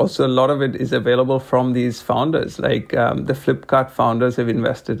also a lot of it is available from these founders. Like the Flipkart founders have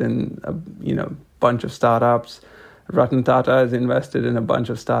invested in a bunch of startups. Ratan Tata has invested in a bunch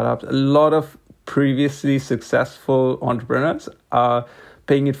of startups. A lot of previously successful entrepreneurs are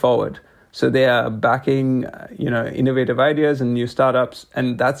paying it forward. So they are backing, innovative ideas and new startups,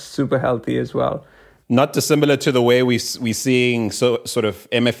 and that's super healthy as well. Not dissimilar to the way we're seeing sort of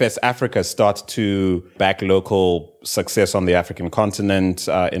MFS Africa start to back local success on the African continent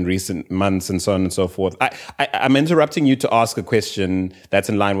in recent months and so on and so forth. I'm interrupting you to ask a question that's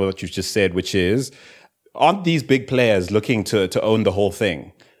in line with what you've just said, which is, aren't these big players looking to own the whole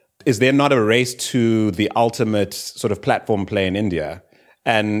thing? Is there not a race to the ultimate sort of platform play in India?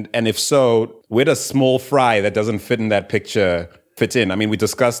 And if so, where does small fry that doesn't fit in that picture fit in? I mean, we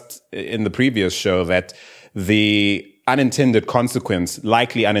discussed in the previous show that the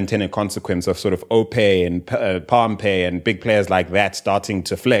likely unintended consequence of sort of OPay and PalmPay and big players like that starting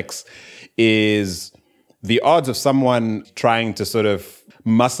to flex is the odds of someone trying to sort of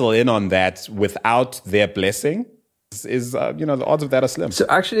muscle in on that without their blessing is the odds of that are slim. So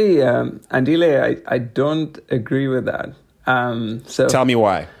actually, Andile, I don't agree with that. So tell me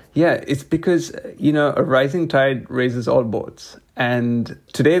why. Yeah, it's because, a rising tide raises all boats. And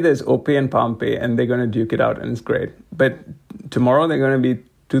today there's OPay and PalmPay, and they're going to duke it out, and it's great. But tomorrow there are going to be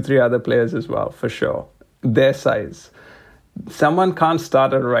 2-3 other players as well, for sure. Their size. Someone can't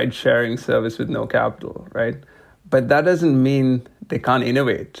start a ride-sharing service with no capital, right? But that doesn't mean they can't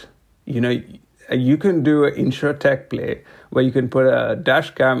innovate. You can do an insurtech play where you can put a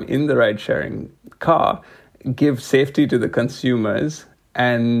dash cam in the ride-sharing car, give safety to the consumers,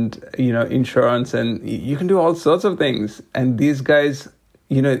 and insurance, and you can do all sorts of things. And these guys,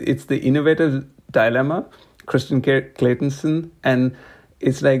 it's the innovative dilemma, Christian Claytonson, and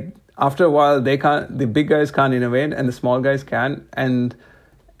it's like after a while the big guys can't innovate and the small guys can, and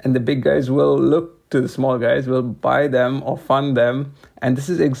the big guys will look to the small guys, will buy them or fund them. And this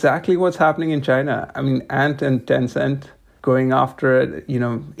is exactly what's happening in China. I mean, Ant and Tencent going after it,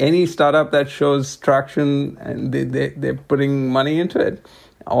 any startup that shows traction, and they're putting money into it,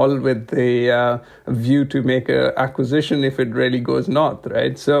 all with the view to make an acquisition if it really goes north,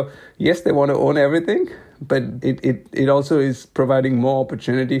 right? So yes, they want to own everything, but it also is providing more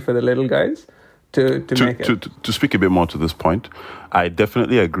opportunity for the little guys to make it. To speak a bit more to this point, I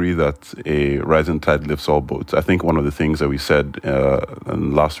definitely agree that a rising tide lifts all boats. I think one of the things that we said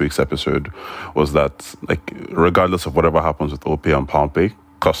in last week's episode was that, like, regardless of whatever happens with OPay and PalmPay,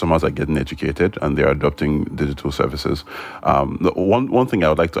 customers are getting educated and they're adopting digital services. The one thing I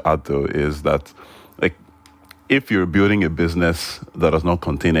would like to add, though, is that, like, if you're building a business that does not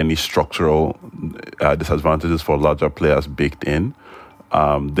contain any structural disadvantages for larger players baked in,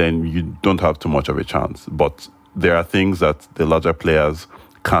 then you don't have too much of a chance. But there are things that the larger players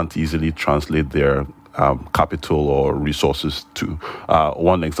can't easily translate their capital or resources to.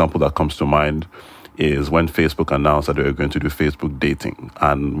 One example that comes to mind is when Facebook announced that they were going to do Facebook dating,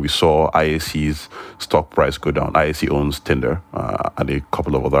 and we saw IAC's stock price go down. IAC owns Tinder and a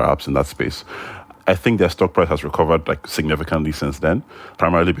couple of other apps in that space. I think their stock price has recovered significantly since then,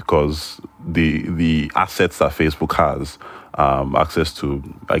 primarily because the assets that Facebook has, access to,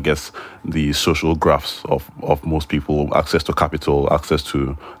 I guess, the social graphs of most people, access to capital, access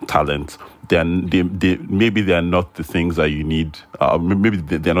to talent. Maybe they are not the things that you need. Maybe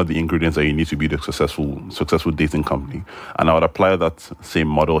they're not the ingredients that you need to be the successful dating company. And I would apply that same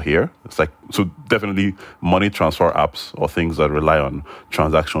model here. It's so definitely money transfer apps or things that rely on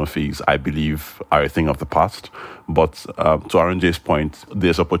transaction fees, I believe, are a thing of the past. But to RNJ's point,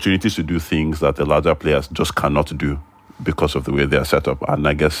 there's opportunities to do things that the larger players just cannot do because of the way they're set up. And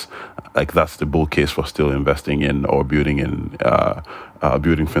I guess that's the bull case for still investing in or building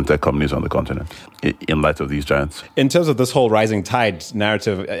fintech companies on the continent in light of these giants. In terms of this whole rising tide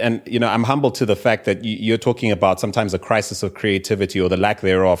narrative, and I'm humbled to the fact that you're talking about sometimes a crisis of creativity or the lack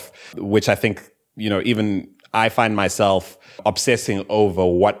thereof, which I think, even I find myself obsessing over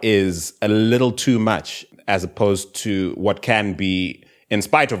what is a little too much as opposed to what can be in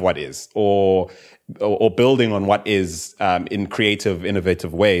spite of what is, or building on what is in creative,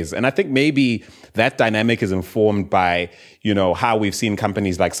 innovative ways. And I think maybe that dynamic is informed by, how we've seen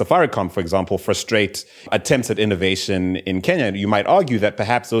companies like Safaricom, for example, frustrate attempts at innovation in Kenya. You might argue that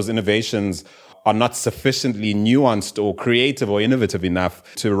perhaps those innovations are not sufficiently nuanced or creative or innovative enough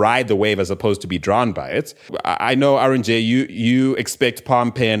to ride the wave as opposed to be drowned by it. I know, RNJ, you expect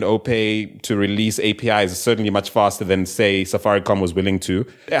PalmPay and OPay to release APIs certainly much faster than, say, Safaricom was willing to.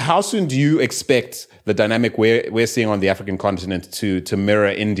 How soon do you expect the dynamic we're seeing on the African continent to mirror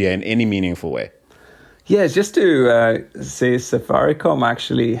India in any meaningful way? Yeah, just to say Safaricom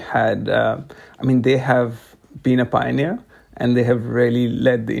actually had, they have been a pioneer, and they have really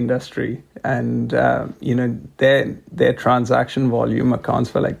led the industry. And, their transaction volume accounts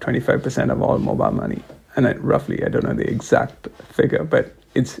for 25% of all mobile money. And roughly, I don't know the exact figure, but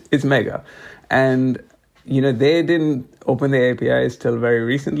it's mega. And, they didn't open the APIs till very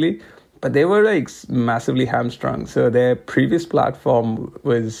recently, but they were massively hamstrung. So their previous platform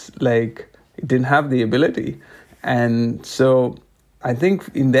was it didn't have the ability. And so I think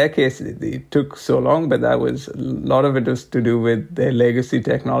in their case, it took so long, but a lot of it was to do with their legacy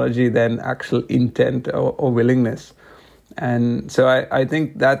technology than actual intent or willingness. And so I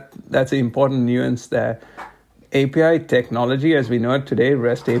think that's an important nuance there. API technology as we know it today,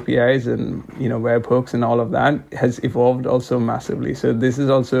 REST APIs and webhooks and all of that has evolved also massively. So this is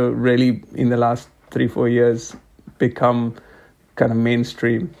also really in the last 3-4 years become kind of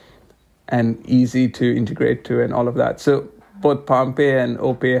mainstream and easy to integrate to and all of that. So both PalmPay and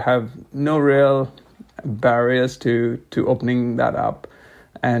OPay have no real barriers to opening that up,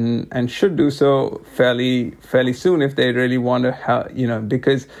 and should do so fairly soon if they really want to have,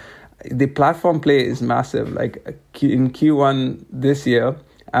 because the platform play is massive. Like in Q1 this year,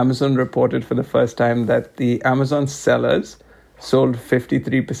 Amazon reported for the first time that the Amazon sellers sold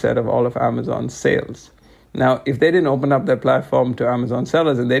 53% of all of Amazon's sales. Now, if they didn't open up their platform to Amazon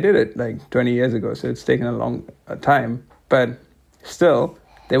sellers, and they did it like 20 years ago, so it's taken a long time, but still,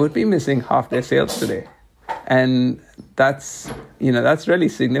 they would be missing half their sales today. And that's really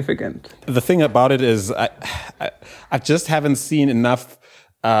significant. The thing about it is I just haven't seen enough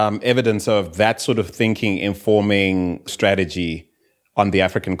evidence of that sort of thinking informing strategy on the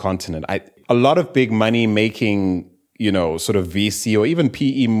African continent. A lot of big money making, sort of VC or even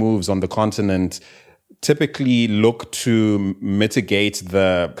PE moves on the continent typically look to mitigate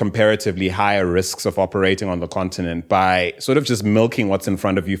the comparatively higher risks of operating on the continent by sort of just milking what's in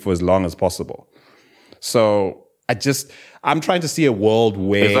front of you for as long as possible. So I'm trying to see a world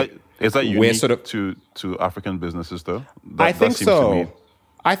where is that unique sort of to African businesses though? I think so.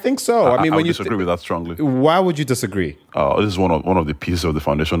 I think so. I mean, when you disagree with that strongly. Why would you disagree? This is one of the pieces of the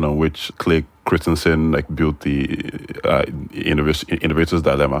foundation on which Clay Christensen built the innovator's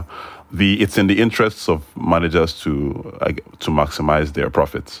dilemma. It's in the interests of managers to maximize their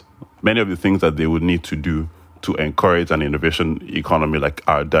profits. Many of the things that they would need to do to encourage an innovation economy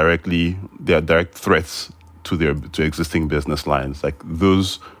are direct threats to existing business lines.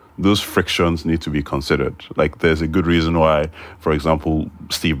 Those frictions need to be considered. There's a good reason why, for example,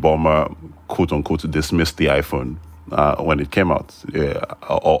 Steve Ballmer, quote unquote, dismissed the iPhone when it came out,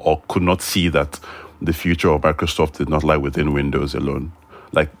 or could not see that the future of Microsoft did not lie within Windows alone.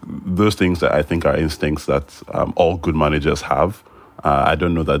 Those things that I think are instincts that all good managers have. I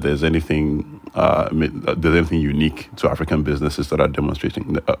don't know that there's anything unique to African businesses that are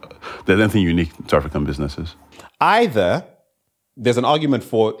demonstrating. There's anything unique to African businesses. Either there's an argument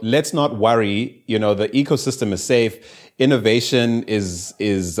for let's not worry. The ecosystem is safe. Innovation is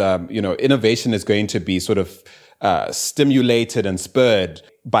going to be sort of stimulated and spurred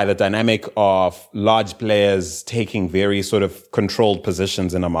by the dynamic of large players taking very sort of controlled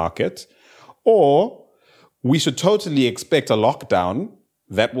positions in a market, or we should totally expect a lockdown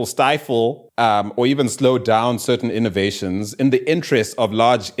that will stifle or even slow down certain innovations in the interest of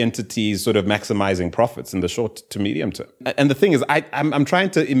large entities sort of maximizing profits in the short to medium term. And the thing is, I'm trying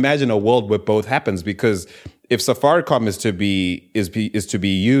to imagine a world where both happens, because if Safaricom is to be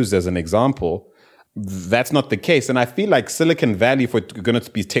used as an example, that's not the case. And I feel like Silicon Valley, if we're going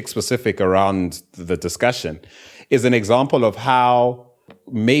to be tech specific around the discussion, is an example of how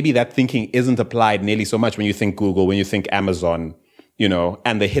maybe that thinking isn't applied nearly so much when you think Google, when you think Amazon,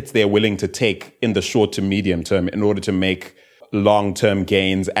 and the hits they're willing to take in the short to medium term in order to make long-term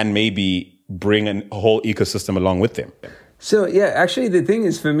gains and maybe bring a whole ecosystem along with them. So, yeah, actually, the thing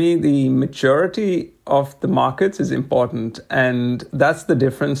is, for me, the maturity of the markets is important. And that's the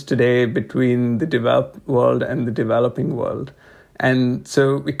difference today between the developed world and the developing world. And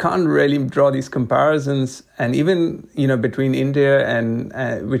so we can't really draw these comparisons. And even, between India and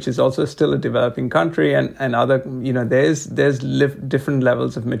which is also still a developing country and other, there's different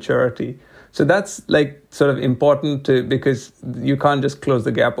levels of maturity. So that's sort of important because you can't just close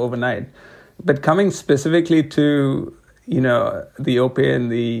the gap overnight. But coming specifically to, the OPay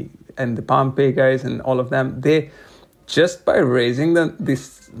and the PalmPay guys and all of them, they just by raising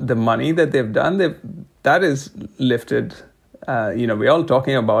the money that they've done, that is lifted. We're all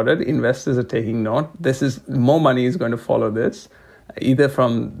talking about it. Investors are taking note. More money is going to follow this, either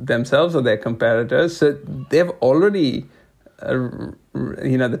from themselves or their competitors. So they've already,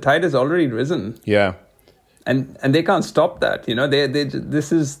 the tide has already risen. Yeah, and they can't stop that.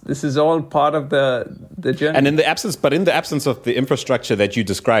 This is all part of the journey. And in the absence of the infrastructure that you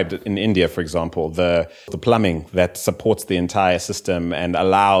described in India, for example, the plumbing that supports the entire system and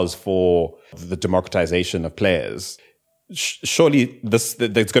allows for the democratization of players. Surely there's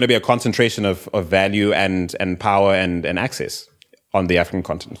going to be a concentration of value and power and access on the African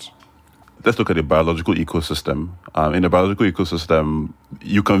continent. Let's look at the biological ecosystem. In the biological ecosystem,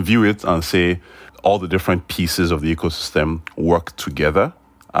 you can view it and say all the different pieces of the ecosystem work together,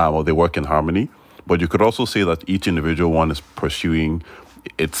 or they work in harmony. But you could also say that each individual one is pursuing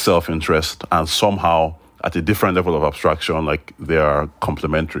its self-interest and somehow at a different level of abstraction, they are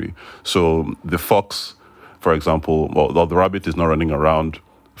complementary. So the fox For example, well, the rabbit is not running around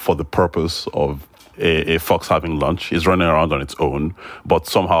for the purpose of a fox having lunch. It's running around on its own, but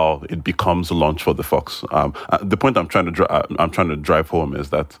somehow it becomes lunch for the fox. The point I'm trying to drive home is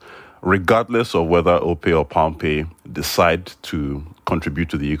that regardless of whether OPay or PalmPay decide to contribute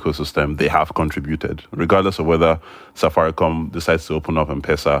to the ecosystem, they have contributed. Regardless of whether Safaricom decides to open up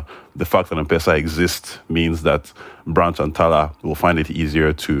M-Pesa, the fact that M-Pesa exists means that Branch and Tala will find it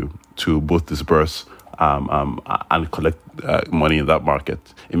easier to both disperse and collect money in that market.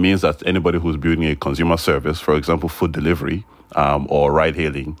 It means that anybody who's building a consumer service, for example, food delivery or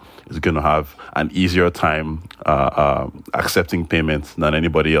ride-hailing, is going to have an easier time accepting payments than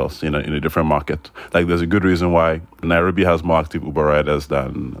anybody else in a different market. Like, there's a good reason why Nairobi has more active Uber riders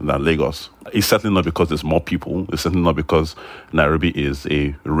than Lagos. It's certainly not because there's more people. It's certainly not because Nairobi is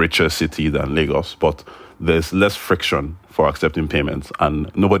a richer city than Lagos, but there's less friction for accepting payments.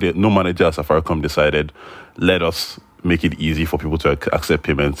 And no manager at Safaricom decided, let us make it easy for people to accept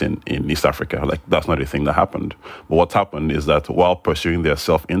payments in East Africa. Like, that's not a thing that happened. But what happened is that while pursuing their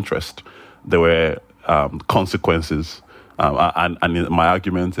self-interest, there were consequences. And my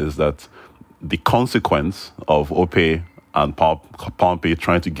argument is that the consequence of OPay and PalmPay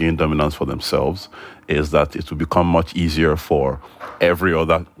trying to gain dominance for themselves is that it will become much easier for every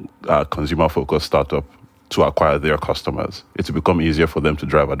other consumer-focused startup to acquire their customers. It will become easier for them to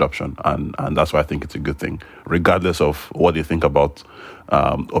drive adoption. And that's why I think it's a good thing, regardless of what they think about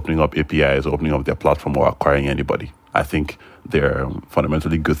opening up APIs, or opening up their platform, or acquiring anybody. I think they're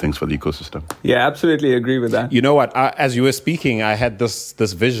fundamentally good things for the ecosystem. Yeah, absolutely agree with that. You know what? As you were speaking, I had this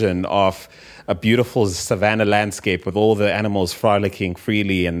vision of a beautiful savanna landscape with all the animals frolicking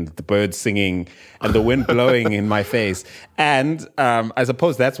freely and the birds singing and the wind blowing in my face. And I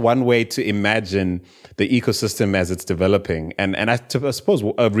suppose that's one way to imagine the ecosystem as it's developing. And I suppose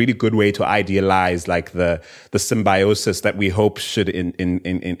a really good way to idealize like the symbiosis that we hope should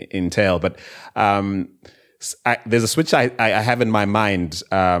entail. But there's a switch I have in my mind.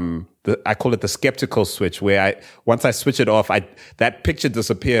 I call it the skeptical switch, where once I switch it off, that picture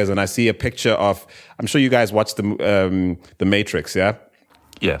disappears and I see a picture of, I'm sure you guys watched the Matrix, yeah?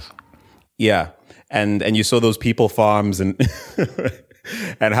 Yes. Yeah. And you saw those people farms and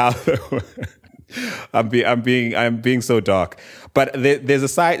and how I'm being so dark. But there's a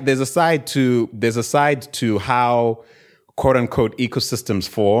side to how quote unquote ecosystems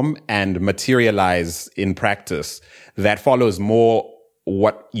form and materialize in practice that follows more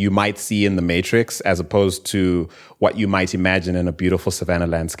what you might see in the Matrix as opposed to what you might imagine in a beautiful savanna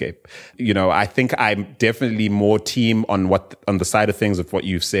landscape. You know, I think I'm definitely more team on the side of things of what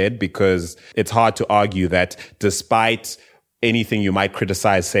you've said, because it's hard to argue that despite anything you might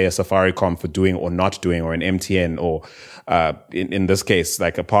criticize, say, a Safaricom for doing or not doing, or an MTN, or in this case,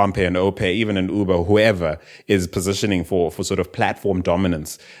 like a PalmPay and OPay, even an Uber, whoever is positioning for sort of platform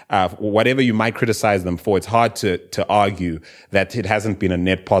dominance, whatever you might criticize them for, it's hard to argue that it hasn't been a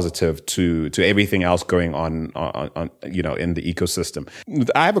net positive to everything else going on in the ecosystem.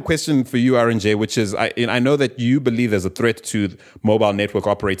 I have a question for you, RNJ, which is, I know that you believe there's a threat to mobile network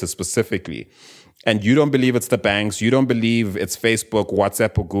operators specifically. And you don't believe it's the banks. You don't believe it's Facebook,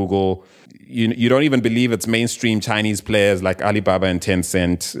 WhatsApp, or Google. You don't even believe it's mainstream Chinese players like Alibaba and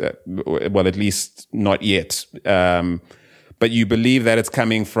Tencent. Well, at least not yet. But you believe that it's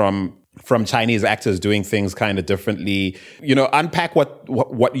coming from Chinese actors doing things kind of differently. You know, unpack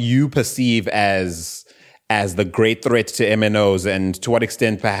what you perceive as the great threat to MNOs, and to what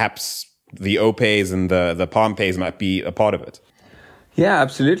extent perhaps the OPays and the PalmPays might be a part of it. Yeah,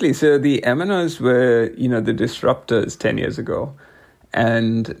 absolutely. So the MNOs were, the disruptors 10 years ago,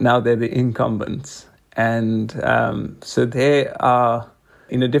 and now they're the incumbents. And so they are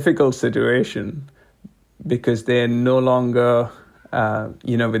in a difficult situation because they're no longer,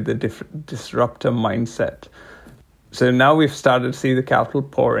 with the disruptor mindset. So now we've started to see the capital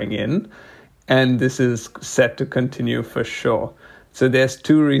pouring in, and this is set to continue for sure. So there's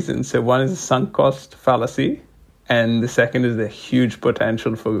two reasons. So one is the sunk cost fallacy, and the second is the huge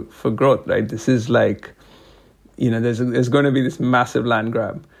potential for growth, right? This is like, there's going to be this massive land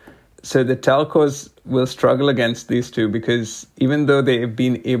grab. So the telcos will struggle against these two, because even though they've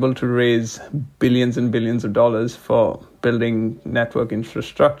been able to raise billions and billions of dollars for building network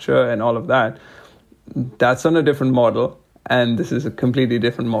infrastructure and all of that, that's on a different model, and this is a completely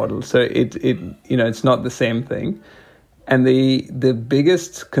different model. So it's not the same thing. And the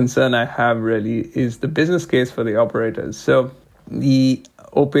biggest concern I have really is the business case for the operators. So the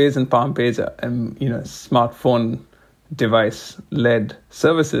OPays and PalmPays are, smartphone device-led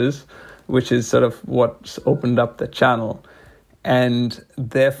services, which is sort of what's opened up the channel. And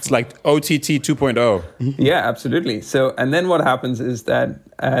therefore, It's like OTT 2.0. yeah, absolutely. So, and then what happens is that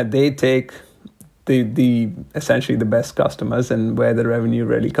they take the essentially the best customers and where the revenue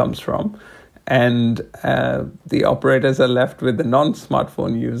really comes from, and the operators are left with the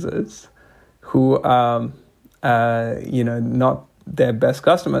non-smartphone users who are not their best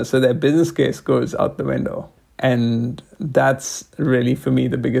customers. So their business case goes out the window, and that's really for me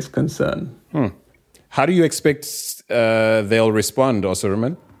the biggest concern. How do you expect they'll respond,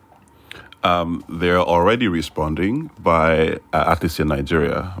 Osiriman? They're already responding by, at least in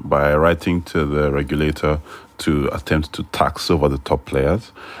Nigeria, by writing to the regulator to attempt to tax over the top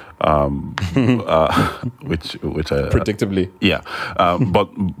players, which Predictably, yeah.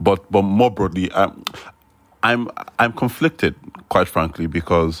 But more broadly, I'm conflicted, quite frankly,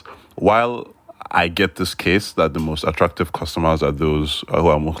 because while I get this case that the most attractive customers are those who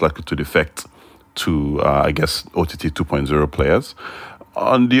are most likely to defect to, I guess, OTT 2.0 players.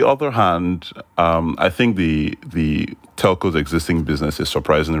 On the other hand, I think the telco's existing business is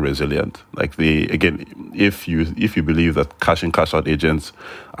surprisingly resilient. Like if you believe that cash in, cash out agents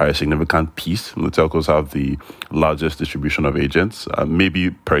are a significant piece, the telcos have the largest distribution of agents.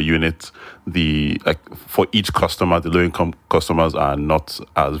 Maybe per unit, for each customer, the low income customers are not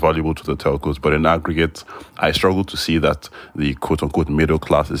as valuable to the telcos. But in aggregate, I struggle to see that the quote unquote middle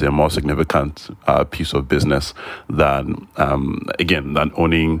class is a more significant piece of business than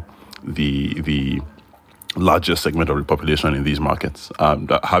owning the largest segment of the population in these markets.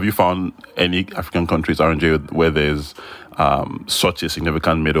 Have you found any African countries, RNJ, where there's such a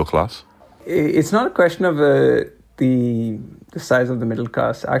significant middle class? It's not a question of the size of the middle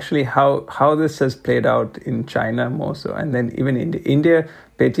class. Actually, how this has played out in China more so, and then even in India,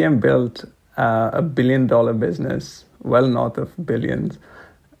 Paytm built a $1 billion business, well north of billions,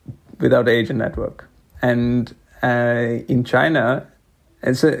 without an agent network. And in China,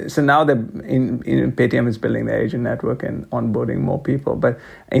 and so now Paytm is building the agent network and onboarding more people. But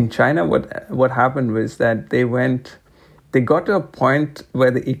in China, what happened was that they got to a point where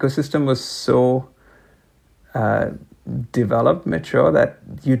the ecosystem was so developed, mature, that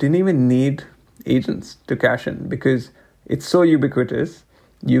you didn't even need agents to cash in because it's so ubiquitous.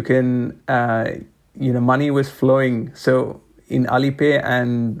 You can, money was flowing. So in Alipay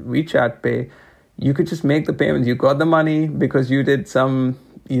and WeChat Pay, you could just make the payments. You got the money because you did some,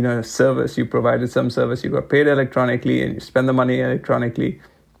 service. You provided some service. You got paid electronically and you spend the money electronically.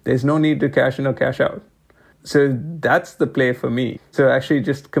 There's no need to cash in or cash out. So that's the play for me. So actually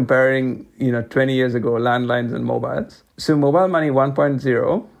just comparing, 20 years ago, landlines and mobiles. So mobile money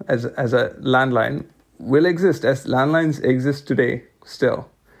 1.0 as a landline will exist as landlines exist today still.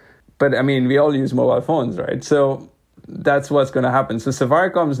 But I mean, we all use mobile phones, right? So that's what's going to happen. So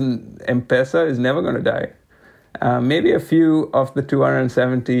Safaricom's M-Pesa is never going to die. Maybe a few of the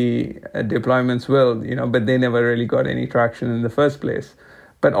 270 deployments will, but they never really got any traction in the first place.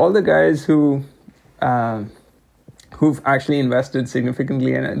 But all the guys who've actually invested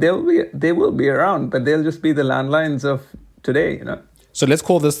significantly, and they will be around, but they'll just be the landlines of today, So let's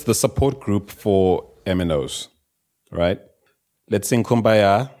call this the support group for MNOs, right? Let's sing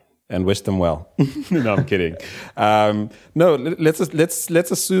Kumbaya and wish them well. No, I'm kidding. No, let's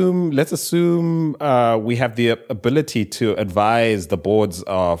assume we have the ability to advise the boards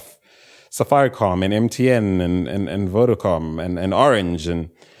of Safaricom and MTN and Vodacom and Orange and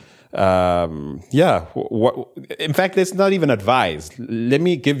in fact, let's not even advise. Let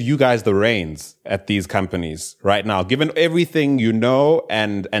me give you guys the reins at these companies right now. Given everything you know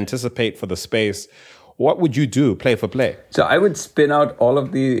and anticipate for the space, what would you do play for play? So I would spin out all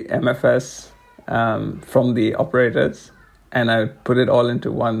of the MFS from the operators and I would put it all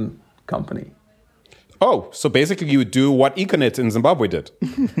into one company. Oh, so basically you would do what Econet in Zimbabwe did.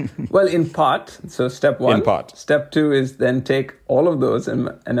 Well, in part. So step one. In part. Step two is then take all of those and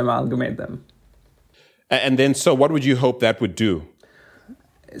amalgamate them. And then, so what would you hope that would do?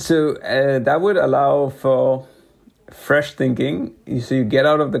 So that would allow for fresh thinking. So you get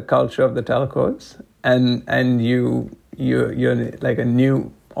out of the culture of the telcos and you're like a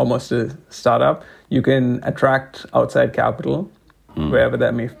new, almost a startup. You can attract outside capital, wherever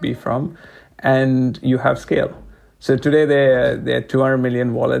that may be from. And you have scale. So today there are 200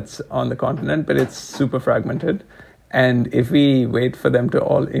 million wallets on the continent, but it's super fragmented. And if we wait for them to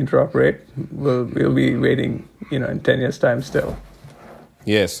all interoperate, we'll be waiting, in 10 years' time still.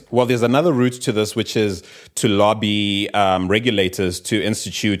 Yes. Well, there's another route to this, which is to lobby regulators to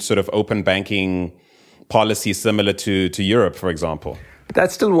institute sort of open banking policy similar to Europe, for example. That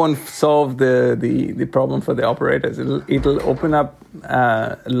still won't solve the problem for the operators. It'll open up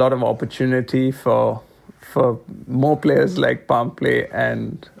a lot of opportunity for for more players like PalmPlay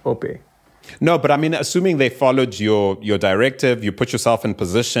and OPay. No, but I mean, assuming they followed your directive, you put yourself in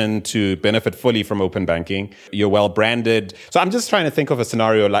position to benefit fully from open banking, you're well branded. So I'm just trying to think of a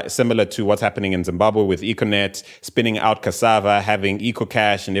scenario like similar to what's happening in Zimbabwe with Econet, spinning out Cassava, having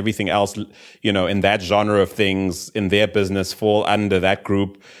EcoCash and everything else, in that genre of things in their business fall under that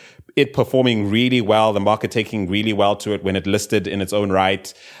group. It performing really well, the market taking really well to it when it listed in its own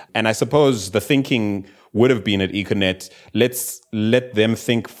right. And I suppose the thinking would have been at Econet, let's let them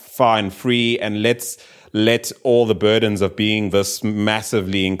think far and free, and let's let all the burdens of being this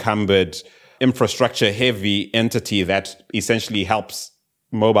massively encumbered, infrastructure heavy entity that essentially helps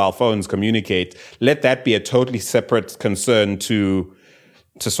mobile phones communicate, let that be a totally separate concern to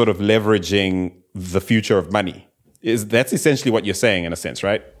sort of leveraging the future of money. That's essentially what you're saying in a sense,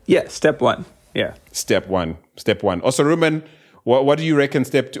 right? Yeah, step one. Yeah. Step one. Osaruman, what do you reckon?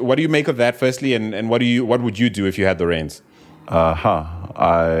 What do you make of that? Firstly, and what would you do if you had the reins?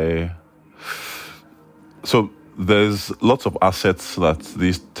 So there's lots of assets that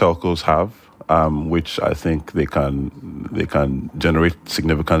these telcos have, which I think they can generate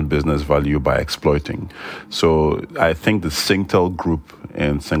significant business value by exploiting. So I think the Singtel group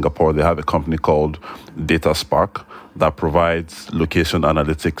in Singapore, they have a company called DataSpark that provides location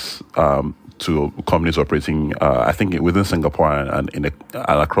analytics to companies operating, I think, within Singapore and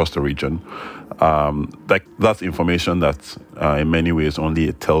across the region. That's information that in many ways only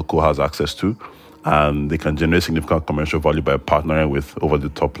a telco has access to. And they can generate significant commercial value by partnering with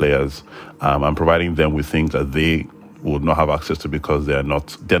over-the-top players and providing them with things that they would not have access to because they're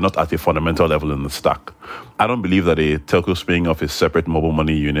not at a fundamental level in the stack. I don't believe that a telco spinning off a separate mobile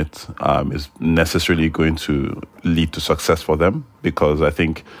money unit is necessarily going to lead to success for them, because I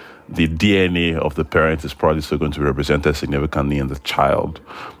think the DNA of the parent is probably still going to be represented significantly in the child.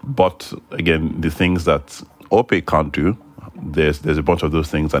 But again, the things that OPay can't do, there's a bunch of those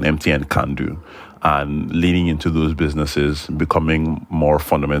things that MTN can do. And leaning into those businesses, becoming more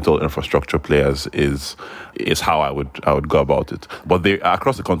fundamental infrastructure players is how I would go about it. But they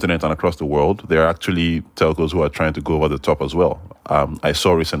across the continent and across the world, there are actually telcos who are trying to go over the top as well. I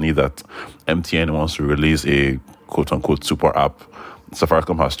saw recently that MTN wants to release a quote-unquote super app.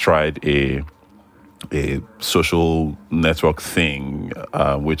 Safaricom has tried a social network thing,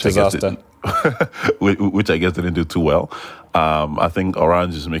 which Disaster. which I guess didn't do too well. I think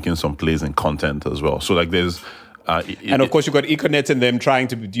Orange is making some plays in content as well. So there's and of course you've got Econet and them trying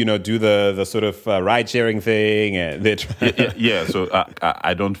to do the sort of ride sharing thing. And yeah. So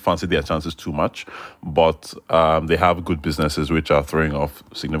I don't fancy their chances too much, but they have good businesses which are throwing off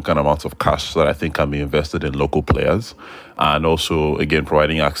significant amounts of cash that I think can be invested in local players, and also again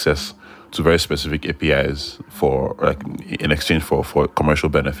providing access to very specific APIs in exchange for commercial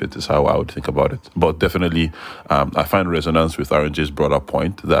benefit is how I would think about it. But definitely, I find resonance with RNJ's broader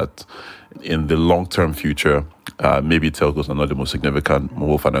point that in the long-term future, maybe telcos are not the most significant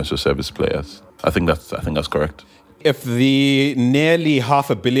mobile financial service players. I think that's correct. If the nearly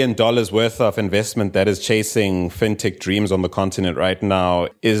 $500 million worth of investment that is chasing fintech dreams on the continent right now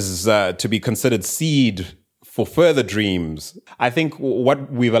is to be considered seed for further dreams, I think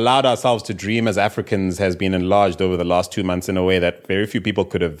what we've allowed ourselves to dream as Africans has been enlarged over the last 2 months in a way that very few people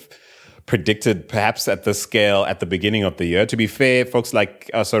could have predicted, perhaps at this scale at the beginning of the year. To be fair, folks like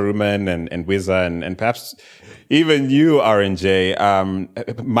Osaruman and Wiza and perhaps even you,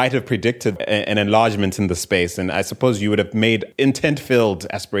 RNJ, might have predicted an enlargement in the space. And I suppose you would have made intent-filled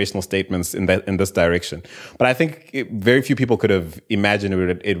aspirational statements in this direction. But I think very few people could have imagined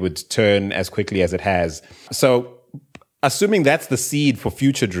it would turn as quickly as it has. So assuming that's the seed for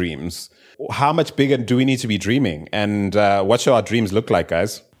future dreams, how much bigger do we need to be dreaming? And what should our dreams look like,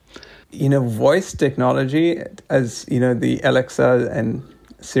 guys? Voice technology, as the Alexa and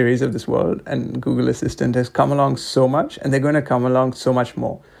Siris of this world and Google Assistant has come along so much, and they're going to come along so much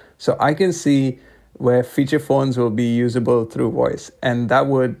more. So I can see where feature phones will be usable through voice, and that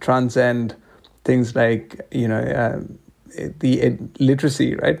would transcend things like the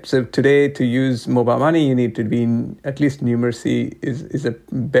literacy, right? So today, to use mobile money, you need to be at least numeracy is a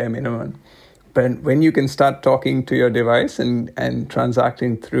bare minimum. But when you can start talking to your device and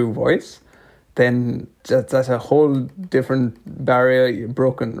transacting through voice, then that's a whole different barrier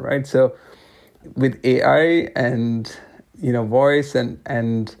broken, right? So with AI and voice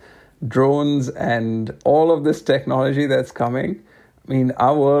and drones and all of this technology that's coming, I mean,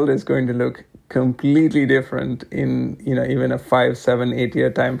 our world is going to look completely different in even a 5, 7, 8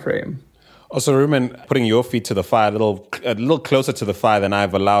 year time frame. Also, Ruben, putting your feet to the fire a little closer to the fire than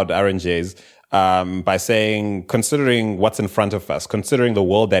I've allowed RNJ's, by saying, considering what's in front of us, considering the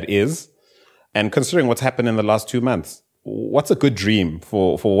world that is, And considering what's happened in the last 2 months, what's a good dream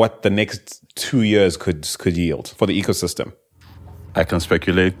for what the next 2 years could yield for the ecosystem? I can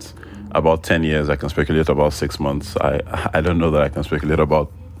speculate about 10 years. I can speculate about 6 months. I don't know that I can speculate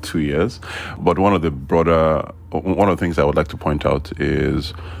about 2 years. But one of the things I would like to point out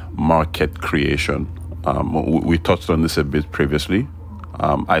is market creation. We touched on this a bit previously.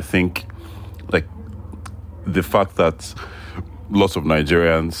 I think like the fact that lots of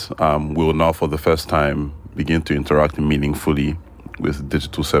Nigerians will now for the first time begin to interact meaningfully with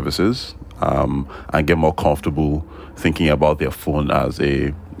digital services and get more comfortable thinking about their phone as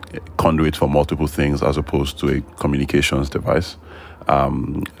a conduit for multiple things as opposed to a communications device.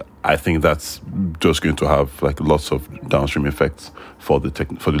 I think that's just going to have like lots of downstream effects for the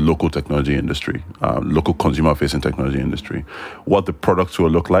local technology industry, local consumer-facing technology industry. What the products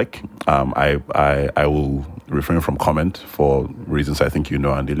will look like, I will refrain from comment for reasons I think you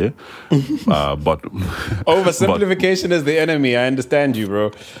know, Andile. But oversimplification is the enemy. I understand you,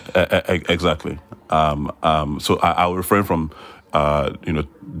 bro. Exactly. So I will refrain from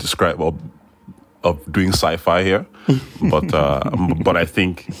describe of doing sci-fi here, but I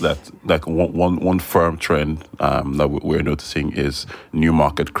think that like one firm trend that we're noticing is new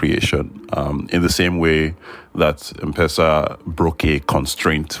market creation. In the same way that M-Pesa broke a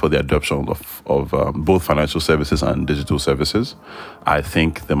constraint for the adoption of both financial services and digital services, I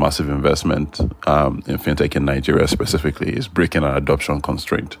think the massive investment in fintech in Nigeria specifically is breaking an adoption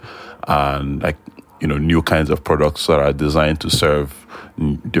constraint, and new kinds of products that are designed to serve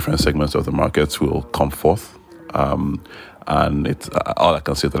different segments of the markets will come forth. And it's all I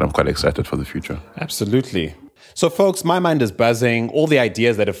can say that I'm quite excited for the future. Absolutely. So, folks, my mind is buzzing. All the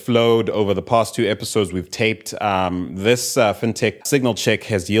ideas that have flowed over the past 2 episodes we've taped, this fintech signal check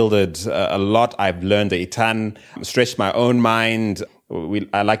has yielded a lot. I've learned a ton, stretched my own mind.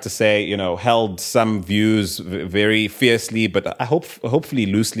 I like to say, held some views very fiercely, but I hopefully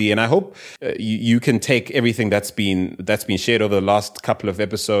loosely. And I hope you can take everything that's been shared over the last couple of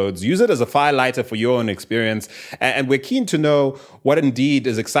episodes, use it as a firelighter for your own experience. And we're keen to know what indeed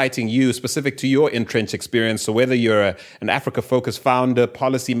is exciting you, specific to your entrenched experience. So whether you're an Africa-focused founder,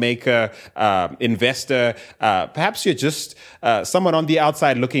 policymaker, investor, perhaps you're just someone on the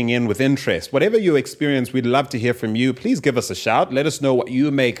outside looking in with interest. Whatever your experience, we'd love to hear from you. Please give us a shout. Let us know what you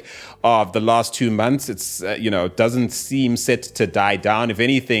make of the last 2 months. It's, doesn't seem set to die down. If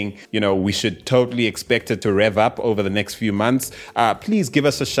anything, we should totally expect it to rev up over the next few months. Please give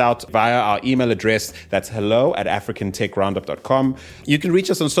us a shout via our email address. That's hello@africantechroundup.com. You can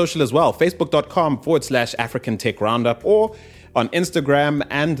reach us on social as well, facebook.com/African Tech Roundup, or on Instagram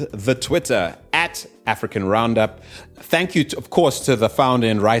and the Twitter @African Roundup. Thank you, of course, to the founder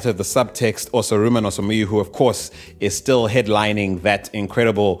and writer of the subtext, Osaruma Nosomuyu, who, of course, is still headlining that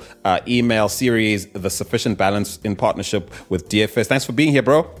incredible email series, The Sufficient Balance, in partnership with DFS. Thanks for being here,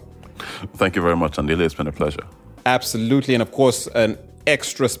 bro. Thank you very much, Andile. It's been a pleasure. Absolutely. And, of course, an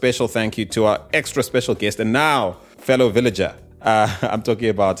extra special thank you to our extra special guest and now fellow villager. I'm talking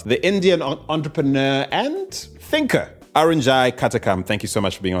about the Indian entrepreneur and thinker, Arunjai Katakam. Thank you so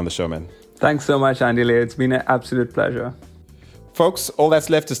much for being on the show, man. Thanks so much, Andile. It's been an absolute pleasure. Folks, all that's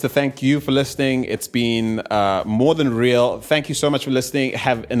left is to thank you for listening. It's been more than real. Thank you so much for listening.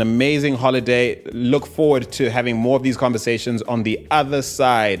 Have an amazing holiday. Look forward to having more of these conversations on the other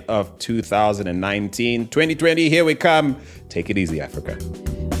side of 2019. 2020, here we come. Take it easy, Africa.